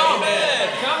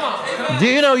 Do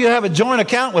you know you have a joint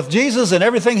account with Jesus and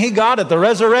everything He got at the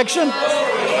resurrection?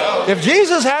 If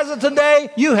Jesus has it today,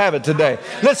 you have it today.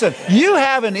 Listen, you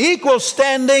have an equal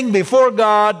standing before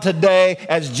God today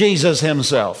as Jesus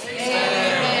Himself.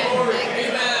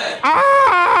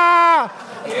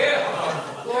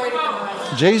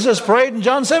 Jesus prayed in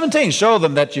John 17, show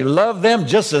them that you love them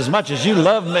just as much as you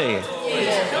love me.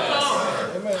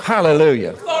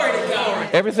 Hallelujah.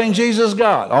 Everything Jesus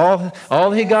got,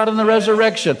 all He got in the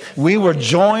resurrection. We were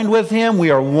joined with Him. We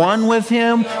are one with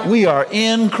Him. We are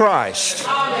in Christ.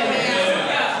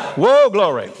 Whoa,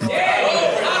 glory.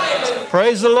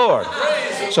 Praise the Lord.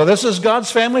 So this is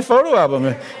God's family photo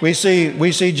album. We see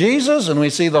Jesus and we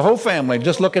see the whole family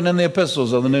just looking in the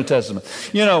epistles of the New Testament.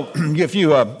 You know, if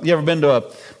you ever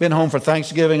been home for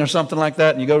Thanksgiving or something like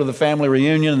that, and you go to the family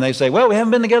reunion and they say, well, we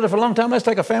haven't been together for a long time, let's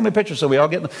take a family picture. So we all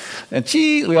get, and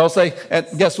we all say, and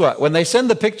guess what? When they send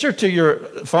the picture to your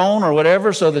phone or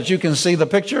whatever so that you can see the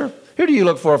picture, who do you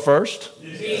look for first?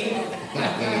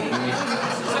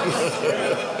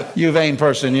 You vain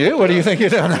person, you. What do you think you're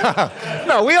doing?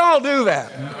 No, we all do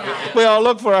that. We all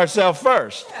look for ourselves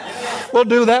first. We'll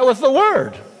do that with the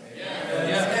Word.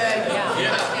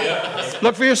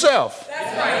 Look for yourself.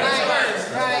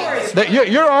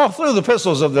 You're all through the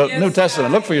epistles of the New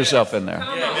Testament. Look for yourself in there.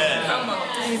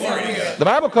 The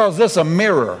Bible calls this a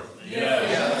mirror.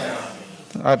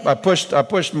 I pushed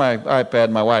my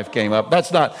iPad. My wife came up.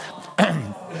 That's not.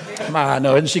 I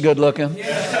know, isn't she good looking?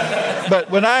 But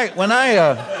when I'm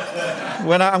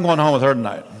going home with her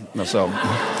tonight. So,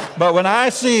 but when I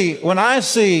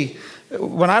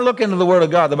look into the Word of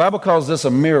God, the Bible calls this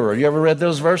a mirror. You ever read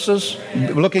those verses?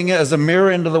 Looking as a mirror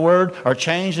into the Word, or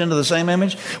changed into the same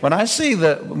image. When I see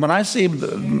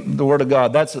the Word of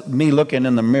God, that's me looking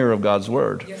in the mirror of God's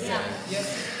Word.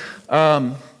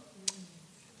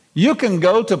 You can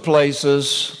go to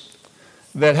places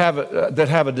that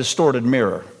have a distorted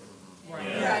mirror.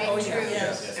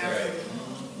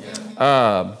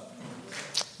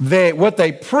 What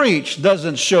they preach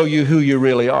doesn't show you who you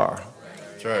really are.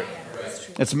 That's right.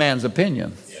 It's man's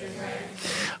opinion.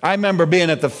 I remember being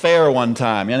at the fair one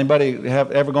time. Anybody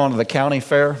have ever gone to the county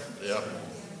fair?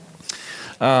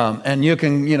 Yeah. And you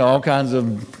can, all kinds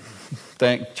of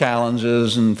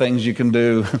challenges and things you can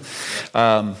do,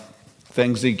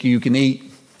 things that you can eat.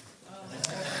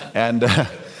 And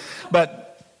but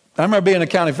I remember being at a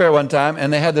county fair one time,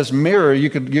 and they had this mirror. You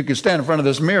could stand in front of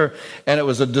this mirror, and it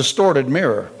was a distorted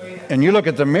mirror. And you look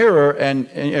at the mirror, and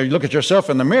you look at yourself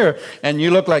in the mirror, and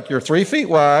you look like you're 3 feet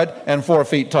wide and 4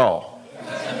 feet tall,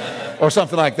 or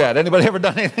something like that. Anybody ever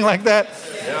done anything like that?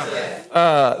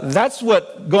 Yeah. That's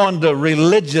what going to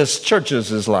religious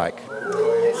churches is like.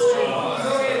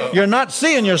 You're not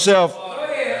seeing yourself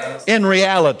in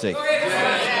reality.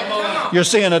 You're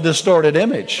seeing a distorted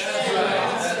image.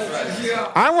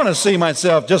 I want to see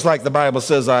myself just like the Bible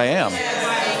says I am.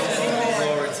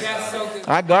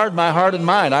 I guard my heart and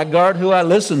mind. I guard who I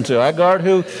listen to. I guard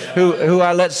who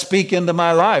I let speak into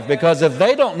my life. Because if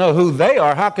they don't know who they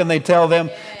are, how can they tell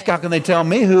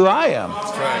me who I am?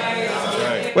 That's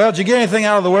right. Well, did you get anything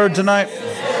out of the Word tonight?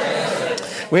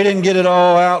 We didn't get it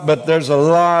all out, but there's a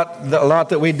lot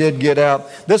that we did get out.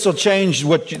 This will change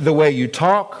the way you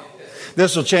talk.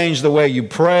 This will change the way you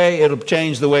pray. It'll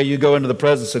change the way you go into the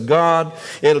presence of God.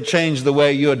 It'll change the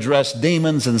way you address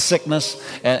demons and sickness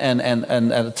and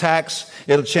attacks.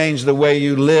 It'll change the way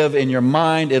you live in your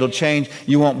mind. It'll change.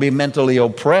 You won't be mentally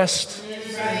oppressed.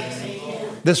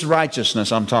 This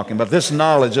righteousness I'm talking about, this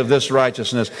knowledge of this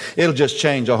righteousness, it'll just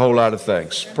change a whole lot of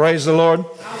things. Praise the Lord.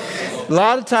 A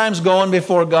lot of times going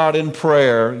before God in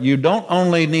prayer, you don't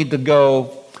only need to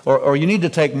go, or you need to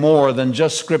take more than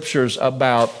just scriptures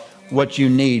about what you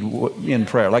need in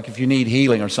prayer. Like if you need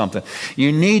healing or something,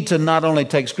 you need to not only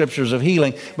take scriptures of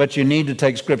healing, but you need to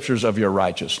take scriptures of your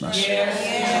righteousness.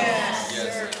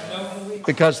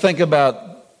 Because think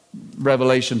about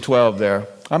Revelation 12 there.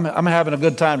 I'm having a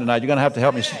good time tonight. You're going to have to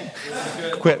help me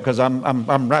quit because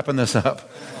I'm wrapping this up.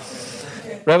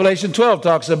 Revelation 12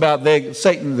 talks about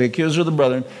Satan, the accuser of the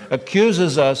brethren,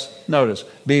 accuses us, notice,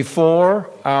 before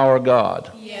our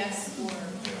God. Yes.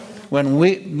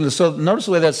 So notice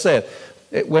the way that's said.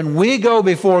 When we go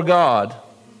before God,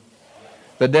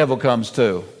 the devil comes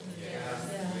too.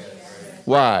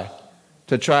 Why?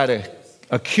 To try to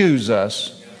accuse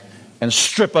us and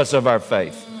strip us of our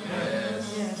faith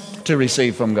to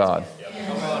receive from God.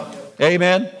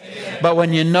 Amen? But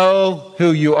when you know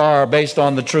who you are based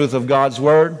on the truth of God's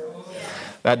Word,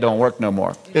 that don't work no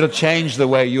more. It'll change the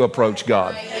way you approach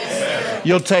God.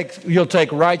 You'll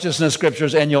take righteousness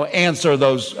scriptures and you'll answer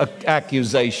those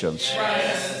accusations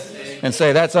and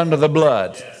say, that's under the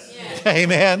blood.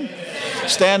 Amen?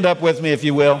 Stand up with me if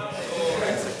you will.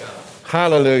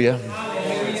 Hallelujah.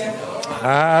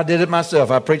 I did it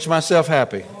myself. I preached myself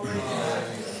happy.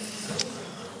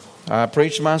 I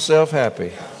preached myself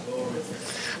happy.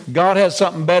 God has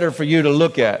something better for you to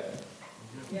look at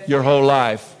your whole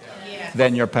life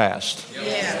than your past.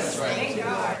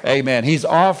 Amen. He's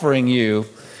offering you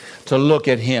to look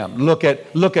at Him. Look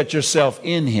at yourself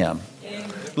in Him.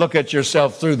 Look at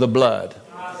yourself through the blood.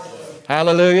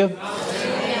 Hallelujah.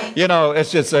 You know,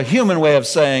 it's just a human way of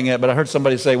saying it, but I heard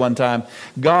somebody say one time,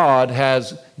 God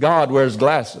wears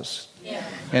glasses.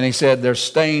 And he said they're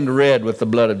stained red with the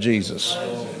blood of Jesus.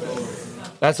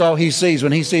 That's all He sees.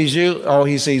 When He sees you, all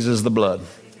He sees is the blood.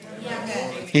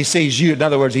 He sees you. In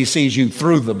other words, He sees you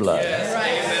through the blood.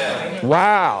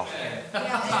 Wow.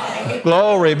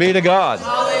 Glory be to God.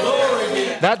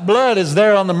 That blood is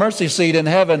there on the mercy seat in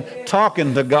heaven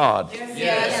talking to God.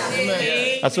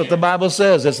 That's what the Bible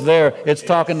says. It's there. It's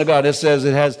talking to God. It says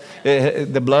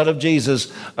the blood of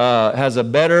Jesus has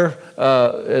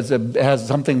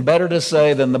something better to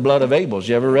say than the blood of Abel's.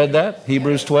 You ever read that?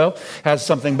 Hebrews 12 has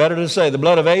something better to say. The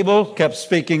blood of Abel kept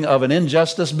speaking of an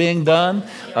injustice being done,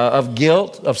 of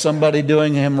guilt, of somebody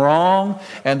doing him wrong,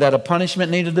 and that a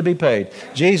punishment needed to be paid.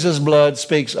 Jesus' blood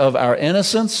speaks of our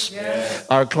innocence,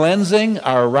 our cleansing,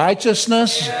 our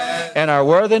righteousness, and our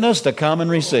worthiness to come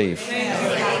and receive.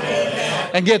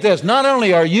 And get this, not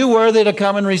only are you worthy to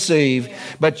come and receive,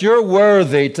 but you're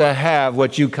worthy to have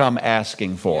what you come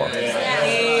asking for.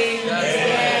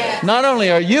 Not only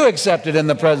are you accepted in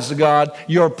the presence of God,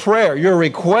 your prayer, your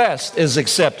request is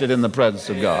accepted in the presence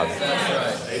of God.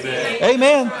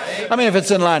 Amen. I mean, if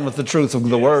it's in line with the truth of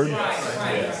the Word.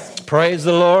 Praise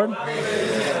the Lord.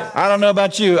 I don't know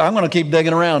about you. I'm going to keep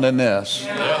digging around in this.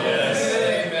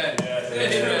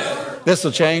 This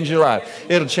will change your life.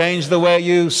 It'll change the way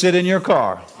you sit in your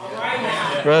car.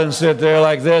 Rather than sit there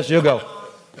like this, you'll go.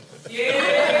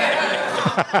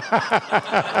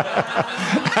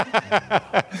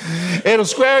 It'll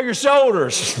square your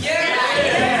shoulders.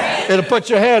 It'll put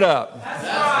your head up.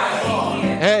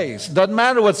 Hey, it doesn't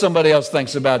matter what somebody else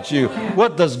thinks about you.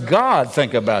 What does God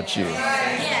think about you?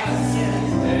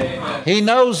 He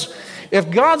knows if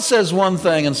God says one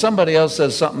thing and somebody else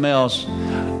says something else.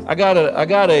 I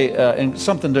got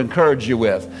something to encourage you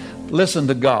with. Listen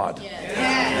to God.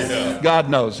 God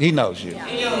knows. He knows you.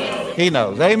 He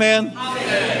knows. Amen.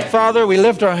 Father, we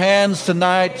lift our hands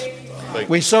tonight.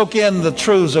 We soak in the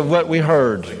truths of what we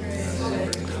heard.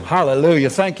 Hallelujah.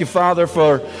 Thank you, Father,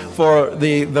 for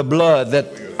the blood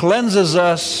that cleanses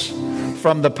us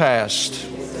from the past.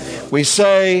 We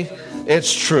say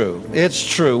it's true. It's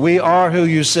true. We are who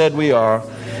you said we are.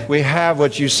 We have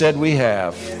what you said we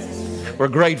have. We're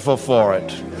grateful for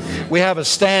it. We have a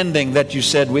standing that you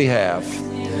said we have.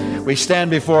 We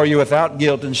stand before you without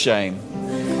guilt and shame.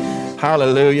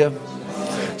 Hallelujah.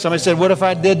 Somebody said, what if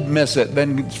I did miss it?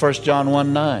 Then 1 John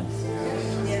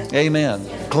 1:9. Amen.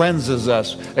 Cleanses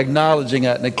us, acknowledging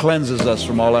it, and it cleanses us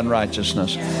from all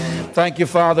unrighteousness. Thank you,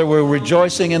 Father. We're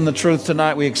rejoicing in the truth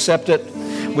tonight. We accept it.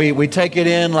 We take it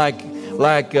in like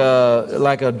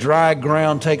a dry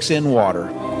ground takes in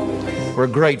water. We're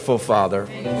grateful, Father,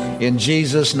 in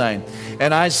Jesus' name.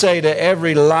 And I say to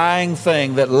every lying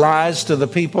thing that lies to the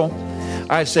people,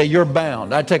 I say you're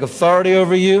bound. I take authority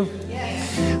over you.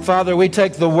 Father, we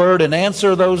take the word and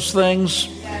answer those things.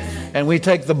 And we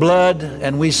take the blood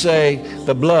and we say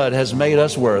the blood has made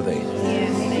us worthy.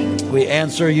 We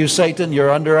answer you, Satan, you're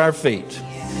under our feet.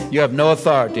 You have no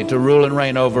authority to rule and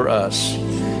reign over us.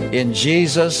 In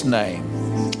Jesus'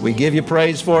 name, we give you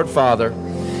praise for it, Father.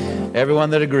 Everyone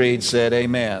that agreed said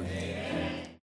amen.